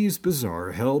Japanese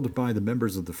bazaar held by the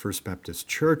members of the First Baptist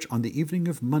Church on the evening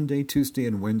of Monday, Tuesday,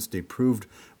 and Wednesday proved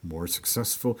more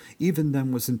successful even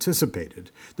than was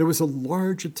anticipated. There was a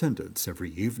large attendance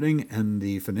every evening, and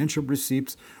the financial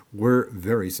receipts were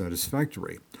very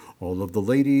satisfactory. All of the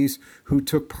ladies who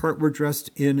took part were dressed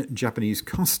in Japanese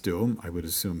costume, I would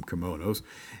assume kimonos,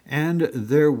 and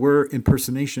there were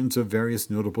impersonations of various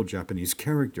notable Japanese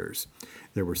characters.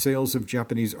 There were sales of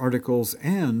Japanese articles,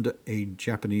 and a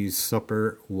Japanese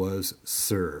supper was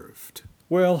served.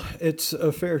 Well, it's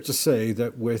fair to say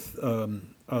that with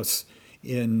us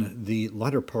in the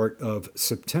latter part of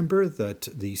September that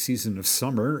the season of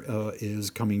summer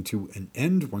is coming to an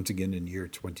end once again in year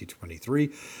 2023.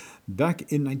 Back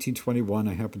in 1921,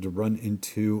 I happened to run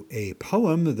into a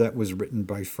poem that was written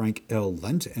by Frank L.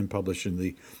 Lent and published in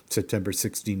the September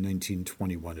 16,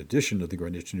 1921 edition of the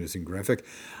Greenwich News and Graphic.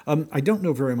 I don't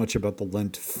know very much about the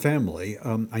Lent family.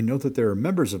 I know that there are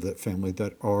members of that family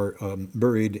that are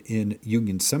buried in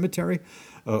Union Cemetery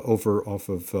over off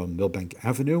of Millbank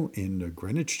Avenue in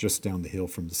Greenwich, just down the hill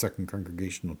from the Second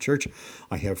Congregational Church.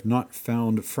 I have not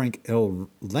found Frank L.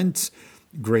 Lent's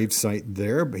gravesite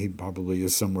there, but he probably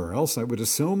is somewhere else, I would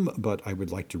assume, but I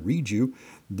would like to read you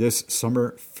this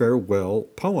summer farewell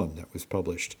poem that was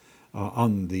published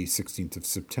on the 16th of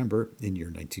September in year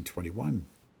 1921.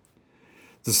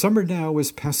 The summer now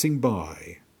is passing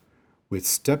by, with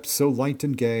steps so light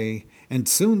and gay, and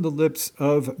soon the lips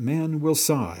of man will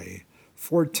sigh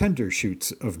for tender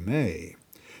shoots of May.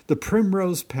 The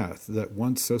primrose path that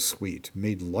once so sweet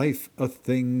made life a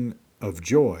thing of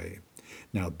joy,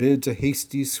 now bids a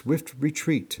hasty, swift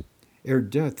retreat, ere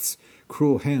death's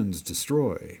cruel hands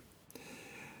destroy.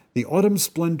 The autumn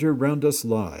splendor round us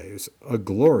lies, a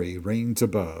glory reigns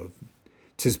above.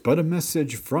 'Tis but a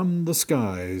message from the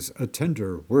skies, a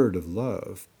tender word of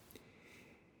love.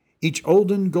 Each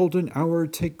olden golden hour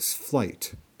takes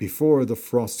flight before the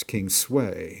frost king's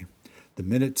sway. The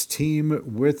minutes teem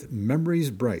with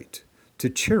memories bright to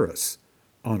cheer us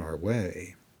on our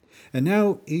way. And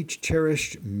now each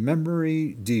cherished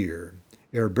memory dear,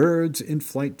 ere birds in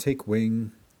flight take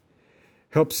wing,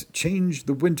 helps change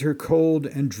the winter cold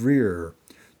and drear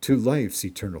to life's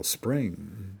eternal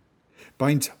spring.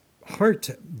 Binds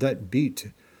heart that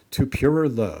beat to purer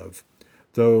love,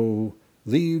 though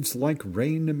leaves like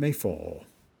rain may fall,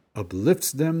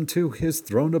 uplifts them to his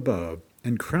throne above,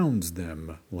 and crowns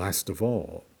them last of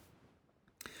all.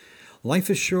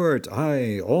 Life is short,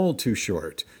 aye, all too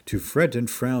short, to fret and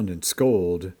frown and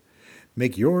scold.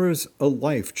 Make yours a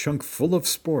life chunk full of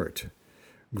sport.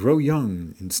 Grow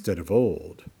young instead of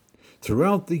old.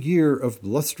 Throughout the year of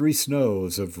blustery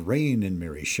snows, of rain and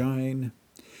merry shine,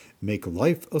 make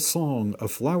life a song, a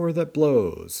flower that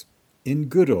blows in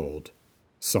good old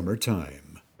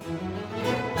summertime.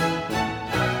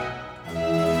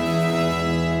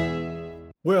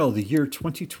 Well, the year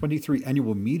 2023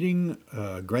 annual meeting,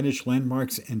 Greenwich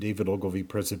Landmarks and David Ogilvy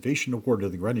Preservation Award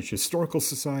of the Greenwich Historical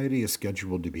Society is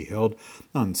scheduled to be held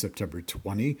on September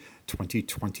 20,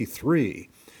 2023.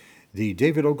 The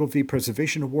David Ogilvy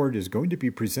Preservation Award is going to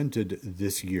be presented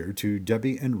this year to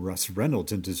Debbie and Russ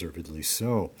Reynolds, and deservedly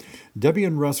so. Debbie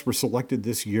and Russ were selected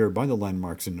this year by the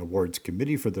Landmarks and Awards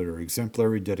Committee for their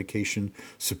exemplary dedication,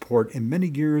 support, and many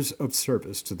years of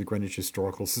service to the Greenwich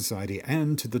Historical Society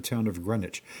and to the town of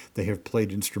Greenwich. They have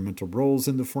played instrumental roles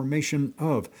in the formation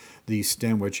of the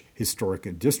Stanwich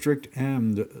Historic District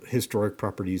and historic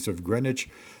properties of Greenwich,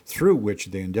 through which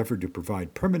they endeavored to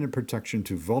provide permanent protection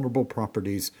to vulnerable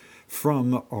properties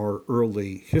from our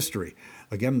early history.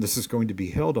 Again, this is going to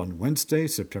be held on Wednesday,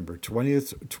 September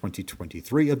 20th,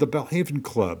 2023 at the Belhaven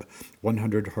Club,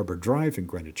 100 Harbor Drive in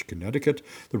Greenwich, Connecticut.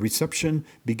 The reception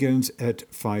begins at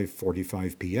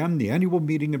 5:45 p.m. The annual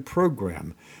meeting and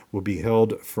program will be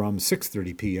held from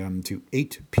 6:30 p.m. to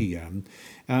 8 p.m.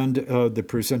 And the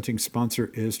presenting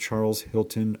sponsor is Charles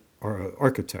Hilton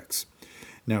Architects.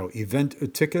 Now,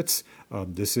 event tickets.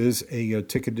 This is a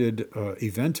ticketed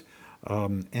event,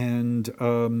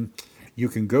 and you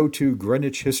can go to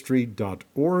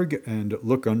greenwichhistory.org and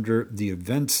look under the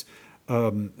events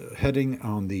heading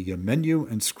on the menu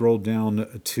and scroll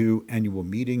down to annual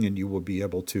meeting, and you will be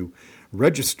able to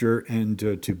register and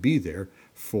to be there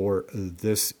for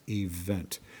this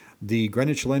event. The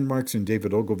Greenwich Landmarks and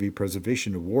David Ogilvy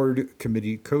Preservation Award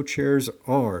Committee co-chairs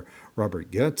are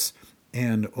Robert Getz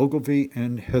and Ogilvy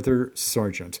and Heather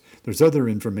Sargent. There's other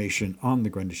information on the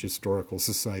Greenwich Historical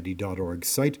Society.org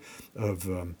site of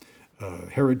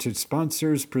heritage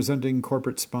sponsors, presenting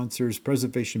corporate sponsors,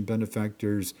 preservation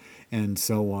benefactors, and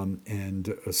so on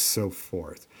and so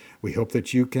forth. We hope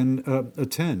that you can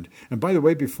attend. And by the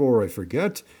way, before I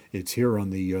forget, it's here on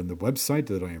the website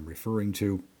that I am referring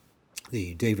to,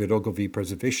 the David Ogilvy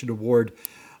Preservation Award.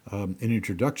 An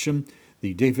introduction.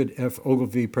 The David F.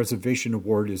 Ogilvy Preservation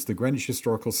Award is the Greenwich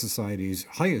Historical Society's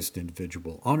highest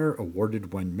individual honor,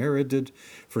 awarded when merited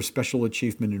for special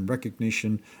achievement in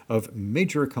recognition of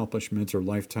major accomplishments or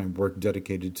lifetime work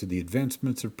dedicated to the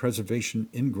advancements of preservation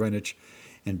in Greenwich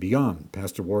and beyond.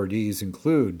 Past awardees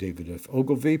include David F.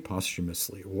 Ogilvy,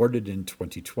 posthumously awarded in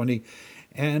 2020,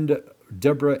 and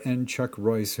Deborah and Chuck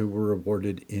Royce, who were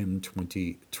awarded in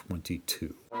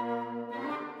 2022.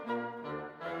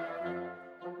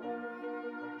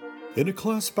 In a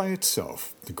class by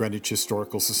itself, the Greenwich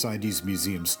Historical Society's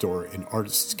Museum Store and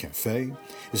Artists Cafe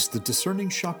is the discerning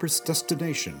shopper's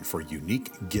destination for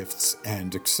unique gifts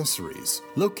and accessories.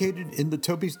 Located in the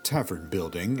Toby's Tavern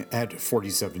building at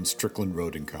 47 Strickland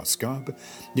Road in Coscob,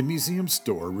 the Museum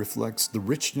Store reflects the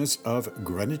richness of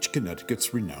Greenwich,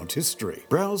 Connecticut's renowned history.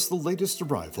 Browse the latest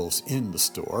arrivals in the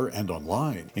store and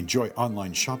online. Enjoy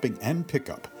online shopping and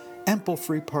pickup, ample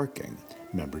free parking,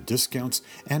 member discounts,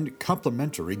 and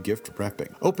complimentary gift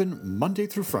wrapping. Open Monday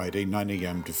through Friday, 9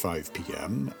 a.m. to 5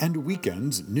 p.m., and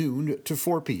weekends, noon to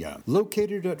 4 p.m.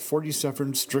 Located at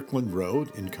 47 Strickland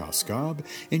Road in Coscob,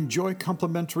 enjoy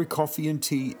complimentary coffee and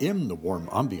tea in the warm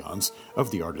ambiance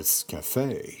of the Artists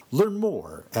Cafe. Learn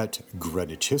more at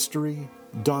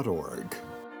greenwichhistory.org.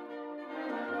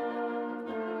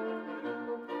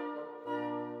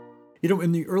 You know,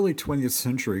 in the early 20th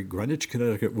century, Greenwich,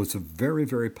 Connecticut was a very,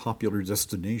 very popular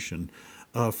destination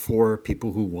for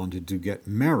people who wanted to get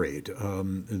married.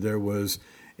 There was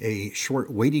a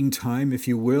short waiting time, if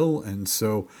you will, and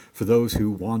so for those who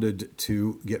wanted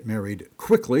to get married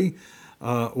quickly,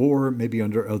 or maybe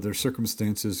under other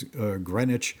circumstances,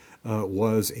 Greenwich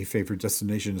was a favorite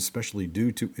destination, especially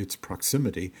due to its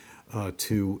proximity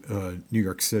to New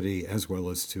York City as well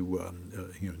as to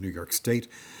New York State.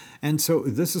 And so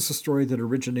this is a story that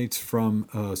originates from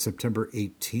September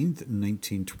 18th,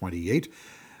 1928.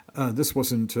 This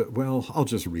wasn't, I'll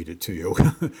just read it to you.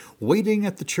 Waiting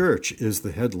at the church is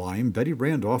the headline. Betty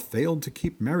Randolph failed to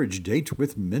keep marriage date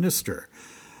with minister.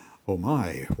 Oh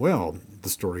my. Well, the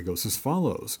story goes as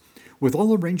follows. With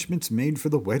all arrangements made for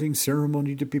the wedding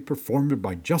ceremony to be performed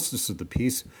by Justice of the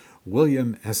Peace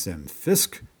William S.M.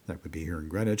 Fisk, that would be here in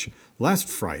Greenwich, last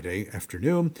Friday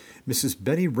afternoon, Mrs.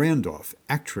 Betty Randolph,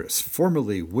 actress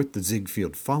formerly with the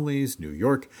Ziegfeld Follies, New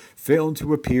York, failed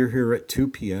to appear here at 2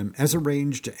 p.m. as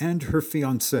arranged, and her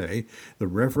fiancé, the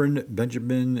Reverend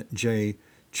Benjamin J.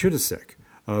 Chudasek,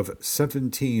 of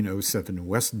 1707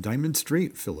 West Diamond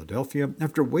Street, Philadelphia,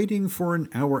 after waiting for an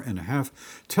hour and a half,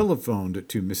 telephoned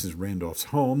to Mrs. Randolph's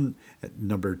home at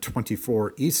number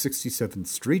 24 East 67th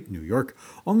Street, New York,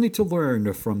 only to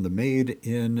learn from the maid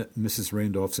in Mrs.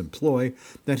 Randolph's employ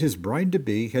that his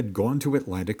bride-to-be had gone to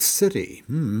Atlantic City.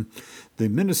 The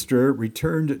minister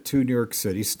returned to New York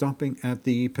City, stopping at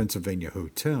the Pennsylvania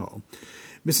Hotel.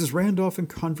 Mrs. Randolph, in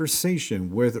conversation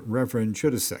with Reverend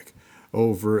Chudasek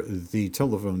over the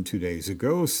telephone 2 days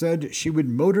ago, said she would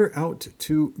motor out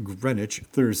to Greenwich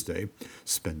Thursday,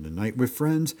 spend the night with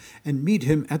friends, and meet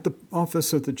him at the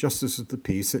office of the Justice of the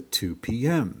Peace at 2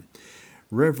 p.m.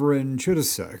 Reverend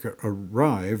Chudasek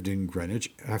arrived in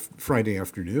Greenwich Friday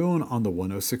afternoon on the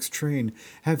 106 train,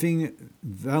 having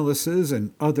valises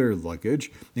and other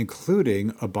luggage,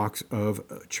 including a box of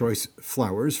choice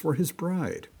flowers for his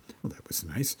bride. Well, that was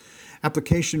nice.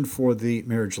 Application for the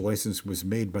marriage license was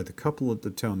made by the couple at the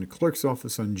town clerk's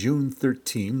office on June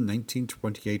 13,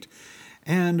 1928,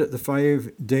 and the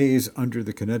 5 days under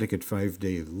the Connecticut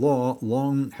 5-day law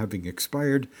long having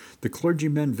expired, the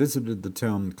clergyman visited the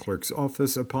town clerk's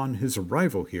office upon his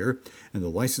arrival here, and the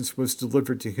license was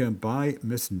delivered to him by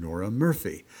Miss Nora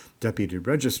Murphy, deputy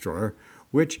registrar,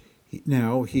 which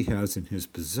now he has in his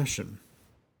possession.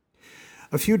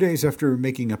 A few days after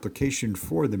making application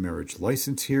for the marriage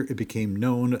license here, it became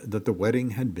known that the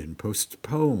wedding had been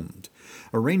postponed.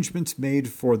 Arrangements made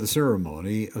for the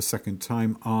ceremony a second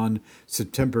time on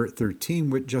September 13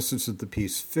 with Justice of the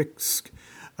Peace Fisk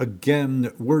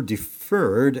again were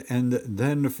deferred, and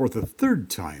then for the third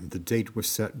time the date was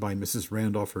set by Mrs.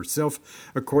 Randolph herself,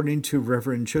 according to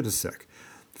Reverend Chudasek,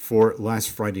 for last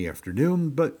Friday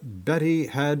afternoon, but Betty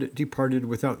had departed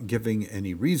without giving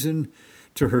any reason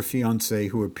to her fiancé,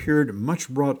 who appeared much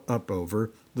wrought up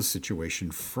over the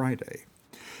situation Friday.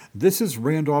 This is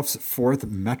Randolph's fourth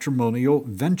matrimonial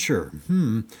venture.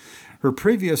 Her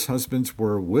previous husbands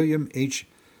were William H.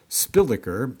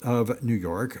 Spilliker of New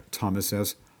York, Thomas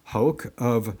S. Houck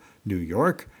of New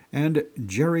York, and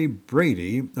Jerry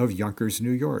Brady of Yonkers,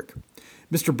 New York.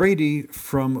 Mr. Brady,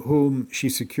 from whom she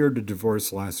secured a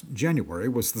divorce last January,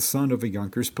 was the son of a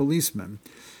Yonkers policeman.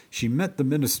 She met the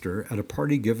minister at a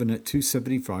party given at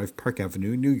 275 Park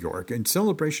Avenue, New York, in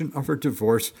celebration of her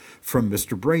divorce from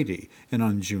Mr. Brady, and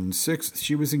on June 6th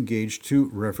she was engaged to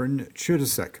Reverend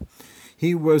Chudasek.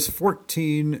 He was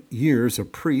 14 years a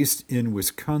priest in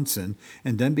Wisconsin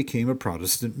and then became a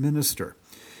Protestant minister.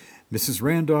 Mrs.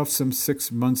 Randolph, some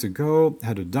 6 months ago,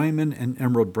 had a diamond and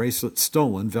emerald bracelet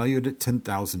stolen, valued at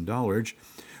 $10,000,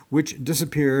 which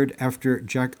disappeared after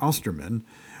Jack Osterman,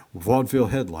 vaudeville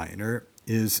headliner,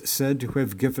 is said to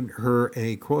have given her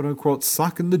a quote-unquote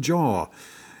sock in the jaw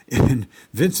in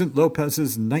Vincent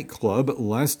Lopez's nightclub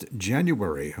last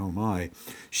January. Oh my.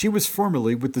 She was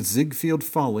formerly with the Ziegfeld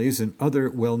Follies and other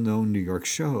well-known New York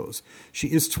shows. She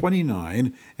is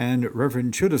 29 and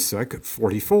Reverend Chudasek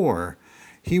 44.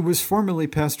 He was formerly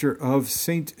pastor of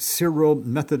St. Cyril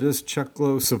Methodist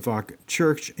Czechoslovak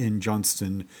Church in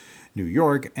Johnston, New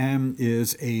York, and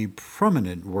is a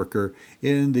prominent worker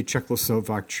in the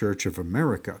Czechoslovak Church of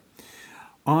America.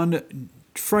 On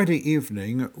Friday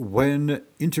evening, when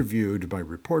interviewed by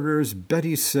reporters,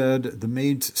 Betty said the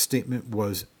maid's statement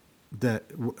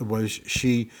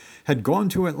she had gone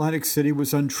to Atlantic City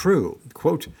was untrue.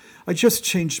 Quote, "I just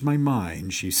changed my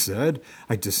mind," she said.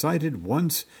 "I decided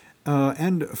once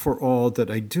and for all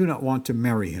that I do not want to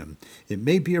marry him. It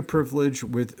may be a privilege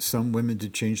with some women to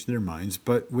change their minds,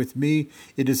 but with me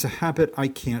it is a habit. I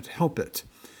can't help it."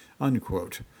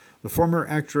 Unquote. The former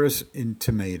actress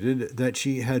intimated that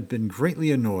she had been greatly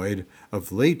annoyed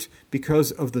of late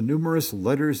because of the numerous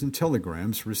letters and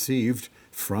telegrams received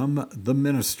from the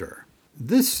minister.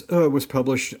 This was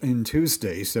published on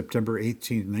Tuesday, September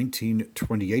 18,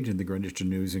 1928, in the Greenwich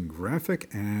News and Graphic,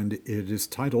 and it is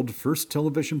titled First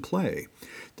Television Play.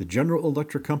 The General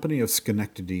Electric Company of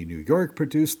Schenectady, New York,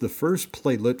 produced the first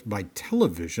playlet by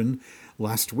television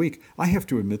last week. I have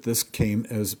to admit this came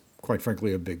as, quite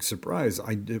frankly, a big surprise.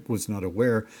 I was not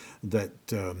aware that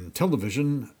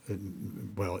television,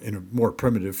 in a more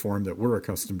primitive form that we're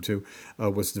accustomed to,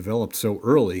 was developed so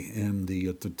early in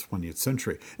the 20th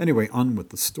century. Anyway, on with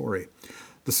the story.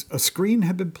 A screen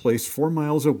had been placed 4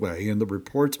 miles away, and the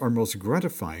reports are most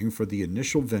gratifying for the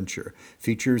initial venture.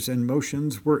 Features and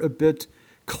motions were a bit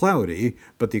cloudy,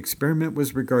 but the experiment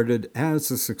was regarded as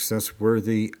a success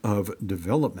worthy of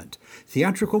development.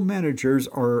 Theatrical managers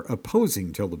are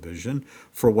opposing television,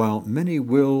 for while many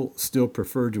will still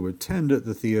prefer to attend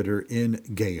the theater in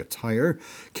gay attire,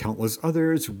 countless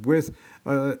others with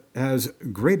as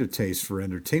great a taste for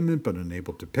entertainment but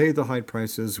unable to pay the high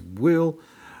prices will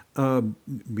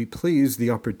be pleased the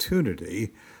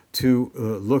opportunity to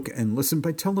look and listen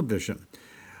by television.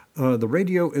 The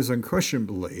radio is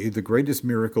unquestionably the greatest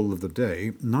miracle of the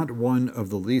day, not one of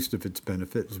the least of its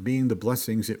benefits being the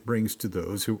blessings it brings to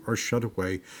those who are shut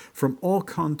away from all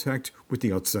contact with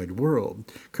the outside world.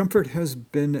 Comfort has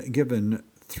been given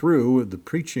through the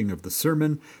preaching of the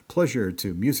sermon, pleasure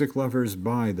to music lovers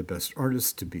by the best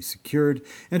artists to be secured,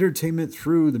 entertainment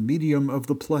through the medium of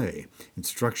the play,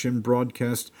 instruction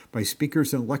broadcast by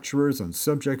speakers and lecturers on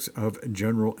subjects of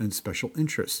general and special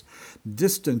interest.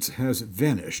 Distance has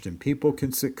vanished, and people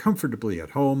can sit comfortably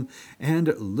at home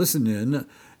and listen in,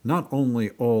 not only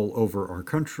all over our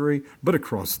country, but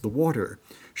across the water.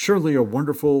 Surely a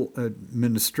wonderful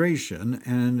administration,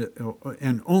 and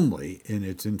only in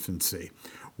its infancy.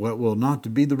 What will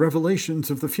not be the revelations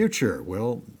of the future?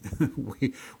 Well,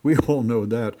 we all know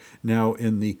that now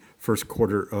in the first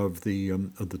quarter of the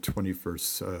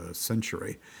 21st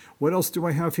century. What else do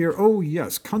I have here? Oh,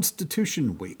 yes,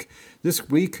 Constitution Week. This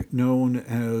week, known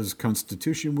as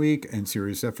Constitution Week, and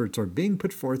serious efforts are being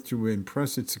put forth to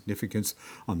impress its significance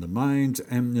on the minds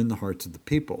and in the hearts of the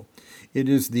people. It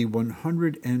is the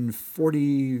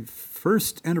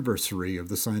 141st anniversary of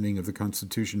the signing of the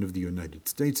Constitution of the United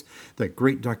States, that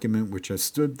great document which has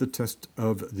stood the test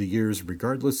of the years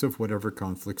regardless of whatever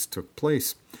conflicts took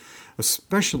place.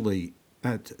 Especially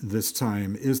at this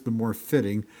time is the more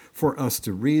fitting for us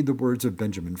to read the words of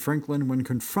Benjamin Franklin when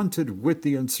confronted with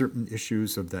the uncertain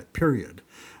issues of that period.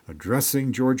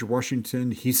 Addressing George Washington,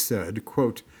 he said,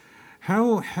 quote,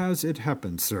 "How has it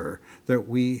happened, sir, that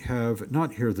we have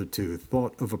not hitherto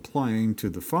thought of applying to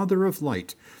the Father of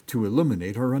Light to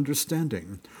illuminate our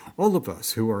understanding? All of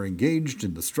us who are engaged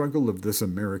in the struggle of this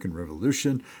American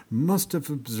Revolution must have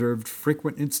observed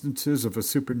frequent instances of a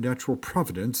supernatural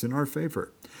providence in our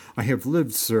favor. I have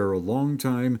lived, sir, a long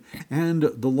time,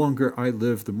 and the longer I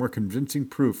live, the more convincing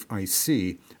proof I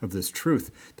see of this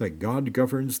truth, that God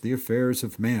governs the affairs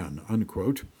of man,"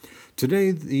 unquote.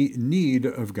 Today, the need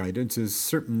of guidance is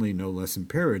certainly no less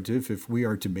imperative if we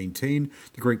are to maintain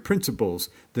the great principles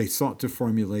they sought to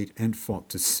formulate and fought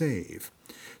to save.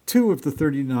 2 of the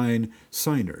 39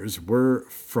 signers were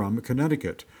from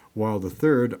Connecticut, while the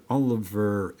third,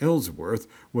 Oliver Ellsworth,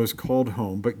 was called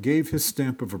home but gave his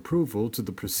stamp of approval to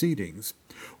the proceedings.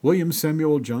 William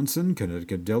Samuel Johnson,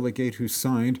 Connecticut delegate who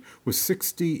signed, was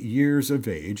 60 years of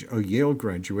age, a Yale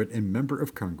graduate and member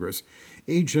of Congress,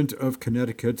 agent of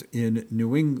Connecticut in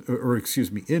England,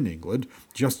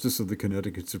 Justice of the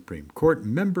Connecticut Supreme Court,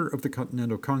 member of the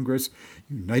Continental Congress,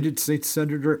 United States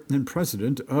Senator, and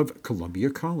President of Columbia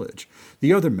College.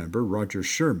 The other member, Roger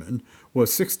Sherman,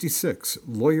 was 66,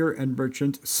 lawyer and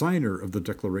merchant, signer of the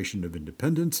Declaration of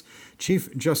Independence,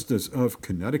 Chief Justice of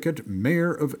Connecticut,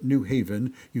 Mayor of New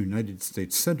Haven, United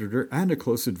States Senator, and a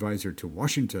close advisor to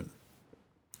Washington.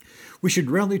 We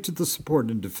should rally to the support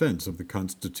and defense of the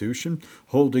Constitution,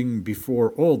 holding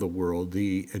before all the world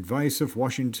the advice of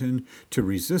Washington to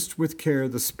resist with care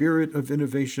the spirit of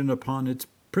innovation upon its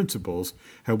principles,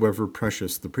 however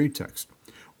precious the pretext.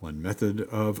 One method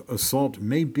of assault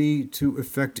may be to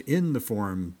effect in the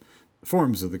forms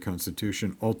of the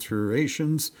Constitution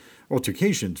altercations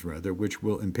which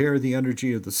will impair the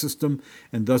energy of the system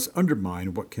and thus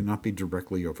undermine what cannot be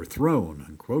directly overthrown,"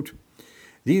 unquote.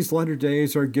 These latter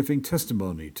days are giving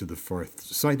testimony to the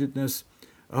farsightedness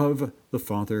of the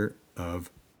father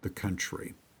of the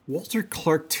country. Walter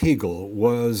Clark Teagle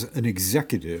was an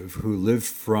executive who lived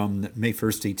from May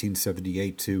 1st,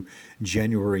 1878 to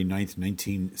January 9th,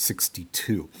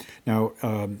 1962. Now,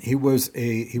 he was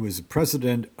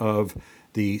president of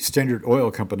the Standard Oil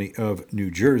Company of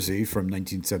New Jersey from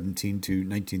 1917 to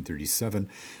 1937.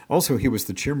 Also, he was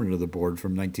the chairman of the board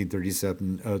from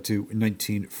 1937 to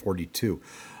 1942.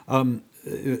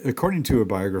 According to a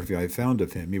biography I found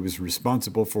of him, he was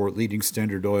responsible for leading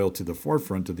Standard Oil to the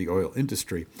forefront of the oil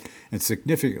industry and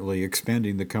significantly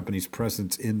expanding the company's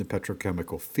presence in the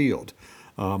petrochemical field.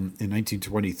 In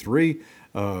 1923,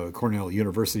 Cornell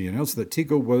University announced that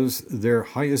Teagle was their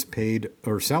highest paid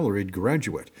or salaried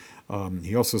graduate.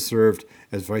 He also served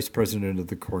as vice president of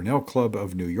the Cornell Club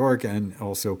of New York, and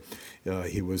also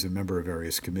he was a member of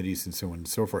various committees and so on and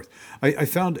so forth. I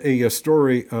found a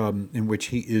story in which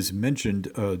he is mentioned,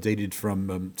 dated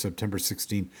from September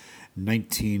 16,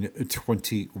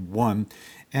 1921,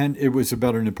 and it was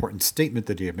about an important statement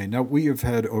that he had made. Now, we have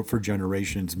had for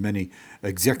generations many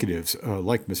executives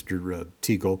like Mr.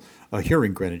 Teagle here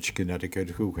in Greenwich,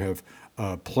 Connecticut, who have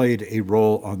played a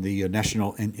role on the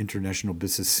national and international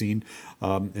business scene,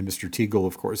 and Mr. Teagle,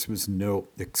 of course, was no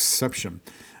exception.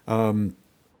 And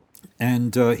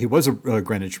he was a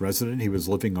Greenwich resident. He was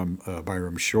living on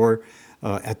Byram Shore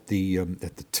at the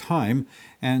time,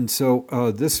 and so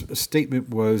this statement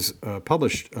was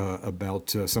published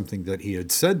about something that he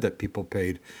had said that people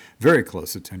paid very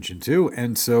close attention to,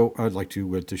 and so I'd like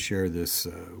to share this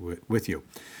with you.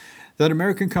 That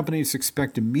American companies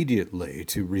expect immediately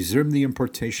to resume the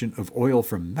importation of oil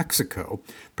from Mexico,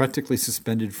 practically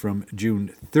suspended from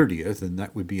June 30th, and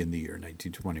that would be in the year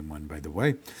 1921, by the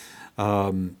way.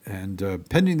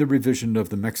 Pending the revision of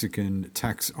the Mexican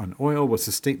tax on oil was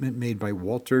a statement made by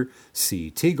Walter C.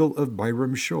 Teagle of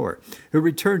Byram Shore, who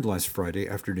returned last Friday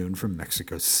afternoon from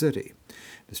Mexico City.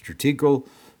 Mr. Teagle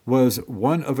was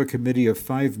one of a committee of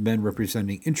 5 men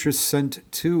representing interests sent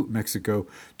to Mexico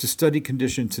to study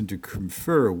conditions and to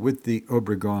confer with the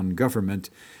Obregon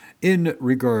government in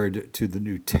regard to the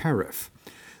new tariff.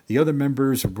 The other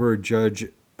members were Judge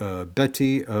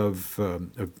Betty of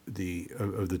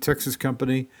the Texas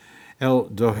Company El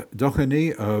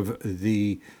Doheny of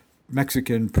the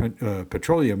Mexican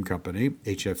Petroleum Company,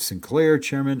 H.F. Sinclair,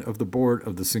 chairman of the board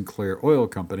of the Sinclair Oil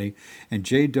Company, and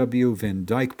J.W. Van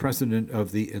Dyke, president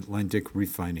of the Atlantic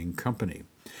Refining Company.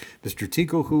 Mr.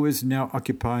 Teagle, who is now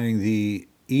occupying the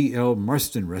E.L.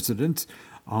 Marston residence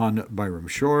on Byram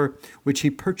Shore, which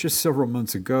he purchased several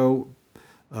months ago,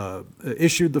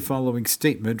 issued the following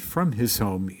statement from his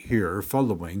home here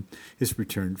following his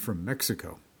return from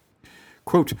Mexico.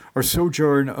 Quote, our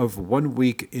sojourn of 1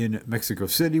 week in Mexico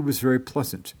City was very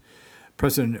pleasant.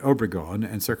 President Obregon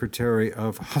and Secretary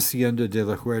of Hacienda de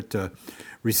la Huerta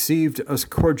received us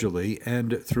cordially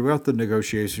and throughout the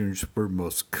negotiations were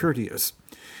most courteous.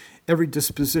 Every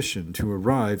disposition to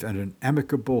arrive at an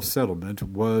amicable settlement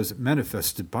was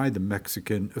manifested by the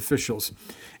Mexican officials,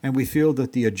 and we feel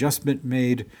that the adjustment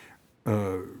made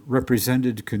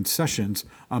represented concessions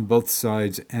on both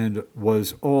sides and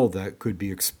was all that could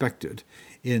be expected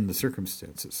in the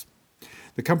circumstances.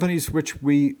 The companies which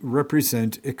we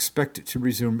represent expect to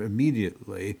resume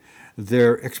immediately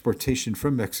their exportation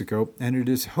from Mexico, and it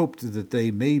is hoped that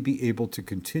they may be able to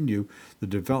continue the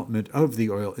development of the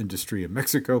oil industry in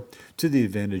Mexico to the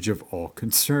advantage of all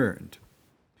concerned.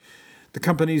 The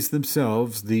companies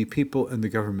themselves, the people and the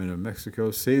government of Mexico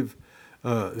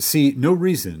see no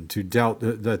reason to doubt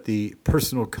that the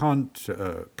personnel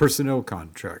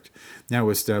contract now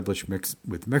established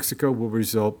with Mexico will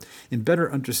result in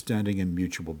better understanding and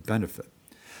mutual benefit.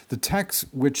 The tax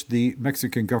which the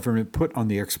Mexican government put on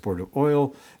the export of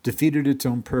oil defeated its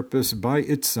own purpose by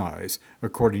its size,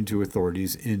 according to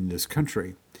authorities in this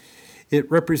country. It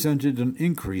represented an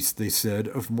increase, they said,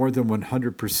 of more than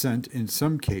 100% in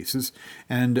some cases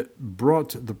and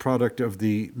brought the product of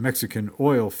the Mexican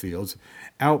oil fields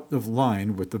out of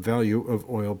line with the value of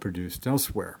oil produced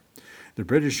elsewhere. The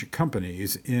British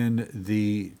companies in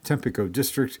the Tampico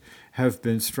district have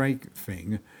been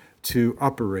striving to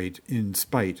operate in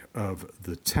spite of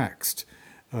the tax.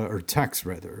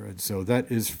 And so that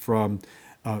is from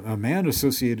a man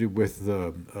associated with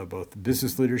both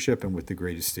business leadership and with the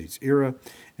Great Estates era,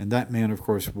 and that man, of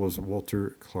course, was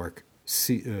Walter Clark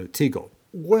Teagle.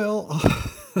 Well,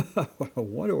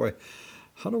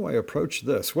 how do I approach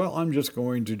this? Well, I'm just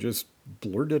going to just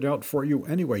blurt it out for you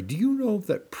anyway. Do you know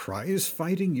that prize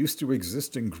fighting used to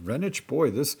exist in Greenwich? Boy,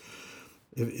 this...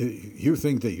 If you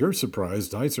think that you're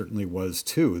surprised, I certainly was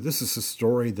too. This is a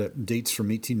story that dates from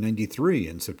 1893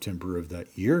 in September of that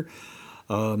year.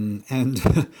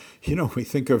 We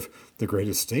think of the Great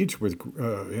Estates with,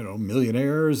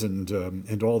 millionaires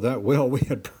and all that. Well, we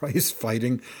had prize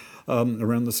fighting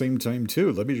around the same time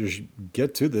too. Let me just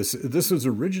get to this. This was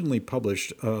originally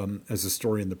published as a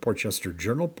story in the Portchester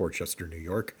Journal, Portchester, New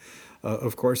York.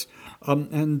 Of course,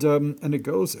 and it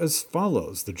goes as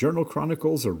follows. The Journal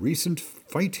chronicles a recent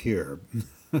fight here.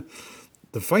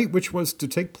 The fight, which was to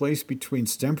take place between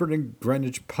Stamford and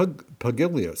Greenwich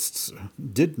pugilists,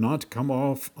 did not come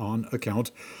off on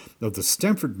account of the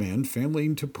Stamford man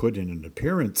failing to put in an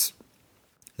appearance.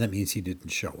 That means he didn't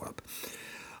show up.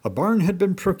 A barn had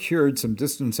been procured some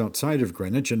distance outside of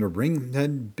Greenwich, and a ring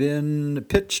had been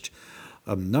pitched.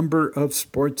 A number of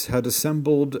sports had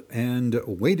assembled and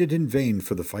waited in vain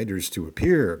for the fighters to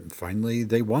appear. Finally,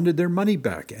 they wanted their money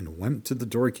back and went to the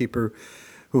doorkeeper,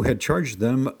 who had charged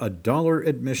them $1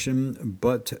 admission,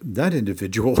 but that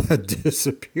individual had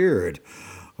disappeared.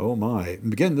 Oh my.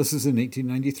 Again, this is in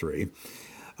 1893.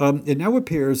 It now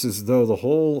appears as though the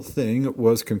whole thing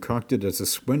was concocted as a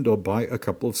swindle by a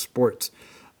couple of sports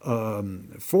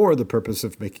for the purpose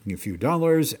of making a few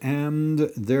dollars,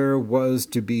 and there was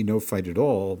to be no fight at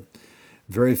all.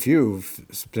 Very few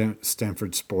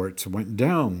Stamford sports went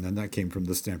down, and that came from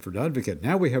the Stamford Advocate.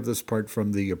 Now we have this part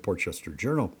from the Portchester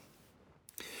Journal.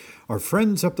 Our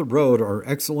friends up the road are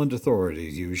excellent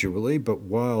authorities usually, but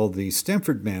while the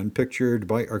Stamford man pictured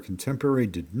by our contemporary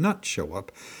did not show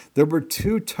up, there were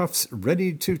two toughs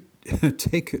ready to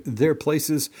take their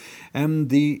places, and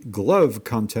the glove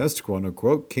contest,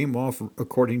 quote-unquote, came off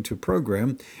according to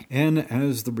program, and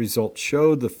as the result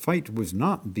showed, the fight was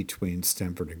not between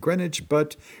Stamford and Greenwich,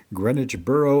 but Greenwich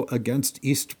Borough against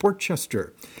East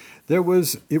Portchester. It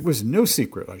was no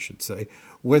secret, I should say,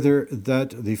 whether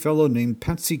that the fellow named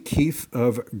Patsy Keefe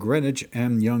of Greenwich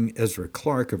and young Ezra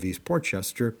Clark of East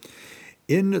Portchester,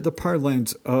 in the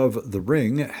parlance of the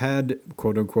ring, had,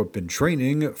 quote-unquote, been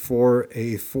training for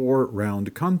a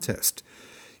 4-round contest,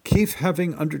 Keefe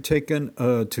having undertaken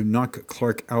to knock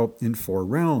Clark out in 4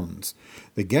 rounds.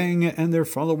 The gang and their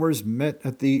followers met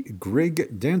at the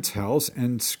Grigg Dance House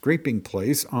and Scraping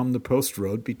Place on the post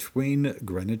road between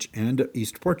Greenwich and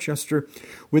East Portchester,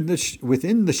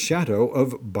 within the shadow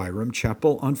of Byram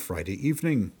Chapel on Friday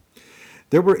evening.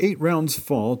 There were 8 rounds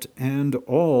fought, and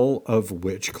all of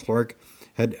which Clark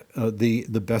had the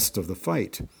best of the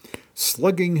fight,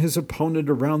 slugging his opponent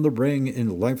around the ring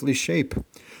in lively shape.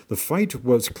 The fight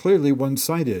was clearly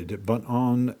one-sided, but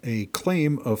on a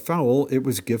claim of foul, it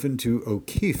was given to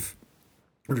Keefe.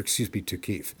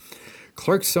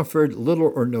 Clark suffered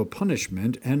little or no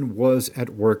punishment and was at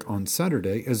work on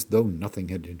Saturday as though nothing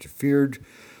had interfered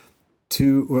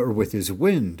with his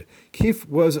wind. Keefe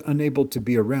was unable to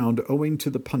be around owing to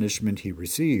the punishment he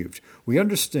received. We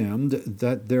understand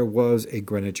that there was a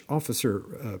Greenwich officer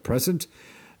present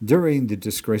during the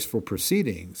disgraceful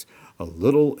proceedings. A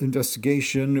little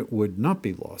investigation would not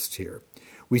be lost here.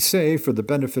 We say, for the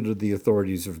benefit of the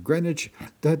authorities of Greenwich,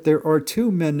 that there are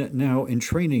 2 men now in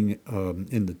training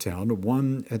in the town,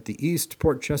 one at the East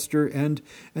Portchester end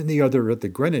and the other at the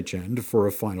Greenwich end for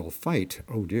a final fight.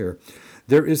 Oh dear.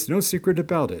 There is no secret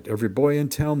about it. Every boy in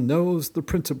town knows the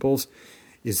principles.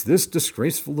 Is this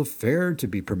disgraceful affair to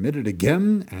be permitted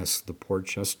again? Asked the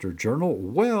Portchester Journal.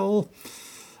 Well,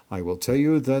 I will tell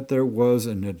you that there was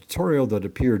an editorial that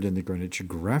appeared in the Greenwich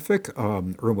Graphic.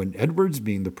 Irwin Edwards,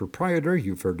 being the proprietor,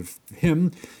 you've heard of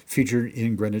him, featured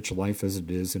in Greenwich Life as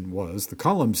It Is and Was, the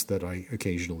columns that I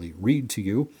occasionally read to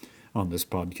you on this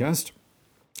podcast.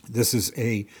 This is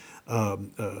an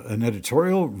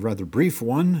editorial, rather brief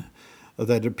one,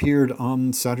 that appeared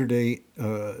on Saturday,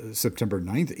 September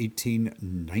 9th,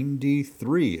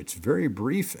 1893. It's very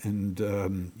brief,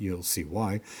 and you'll see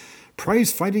why.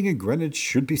 Prize fighting in Greenwich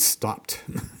should be stopped,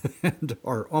 and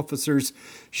our officers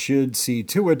should see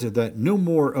to it that no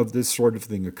more of this sort of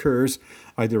thing occurs,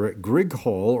 either at Grigg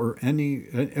Hall or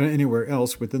anywhere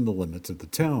else within the limits of the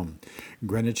town.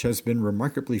 Greenwich has been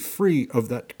remarkably free of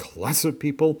that class of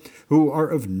people who are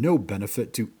of no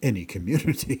benefit to any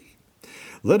community.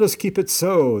 Let us keep it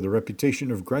so. The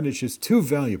reputation of Greenwich is too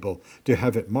valuable to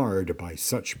have it marred by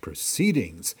such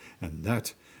proceedings. And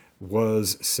that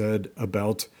was said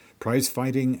about prize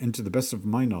fighting, and to the best of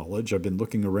my knowledge, I've been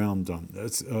looking around on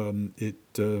this.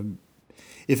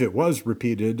 If it was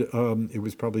repeated, it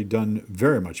was probably done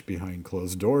very much behind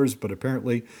closed doors, but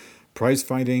apparently prize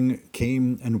fighting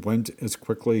came and went as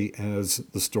quickly as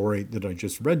the story that I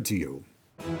just read to you.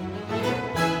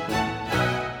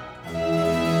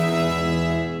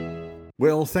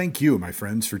 Well, thank you, my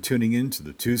friends, for tuning in to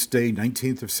the Tuesday,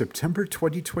 19th of September,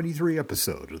 2023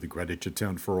 episode of the Greenwich A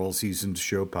Town for All Seasons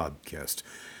show podcast.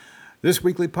 This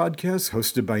weekly podcast,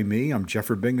 hosted by me, I'm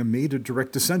Jeffrey Bingham Mead, a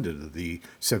direct descendant of the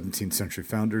 17th century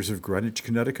founders of Greenwich,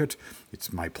 Connecticut.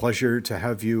 It's my pleasure to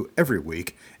have you every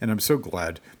week, and I'm so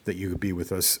glad that you could be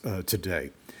with us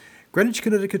today. Greenwich,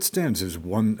 Connecticut stands as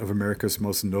one of America's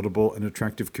most notable and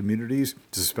attractive communities.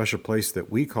 It's a special place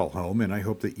that we call home, and I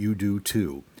hope that you do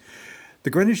too. The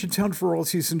Greenwich A Town for All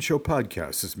Seasons show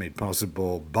podcast is made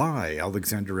possible by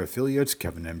Alexander affiliates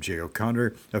Kevin M.J.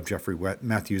 O'Connor of Jeffrey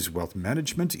Matthews Wealth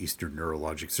Management, Eastern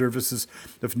Neurologic Services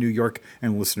of New York,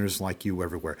 and listeners like you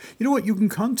everywhere. You know what? You can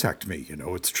contact me. You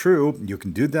know it's true. You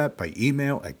can do that by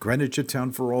email at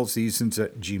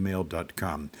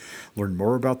greenwichatownforallseasons@gmail.com. Learn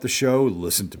more about the show,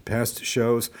 listen to past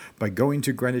shows by going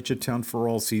to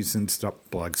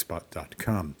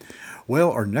greenwichatownforallseasons.blogspot.com.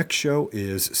 Well, our next show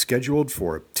is scheduled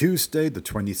for Tuesday, the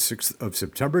 26th of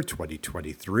September,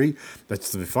 2023.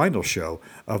 That's the final show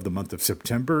of the month of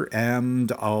September,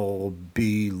 and I'll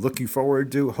be looking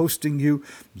forward to hosting you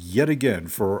yet again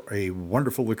for a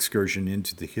wonderful excursion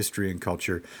into the history and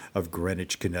culture of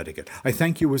Greenwich, Connecticut. I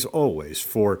thank you, as always,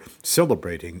 for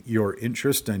celebrating your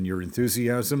interest and your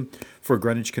enthusiasm for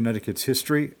Greenwich, Connecticut's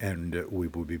history, and we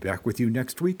will be back with you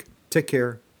next week. Take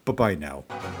care. Bye-bye now.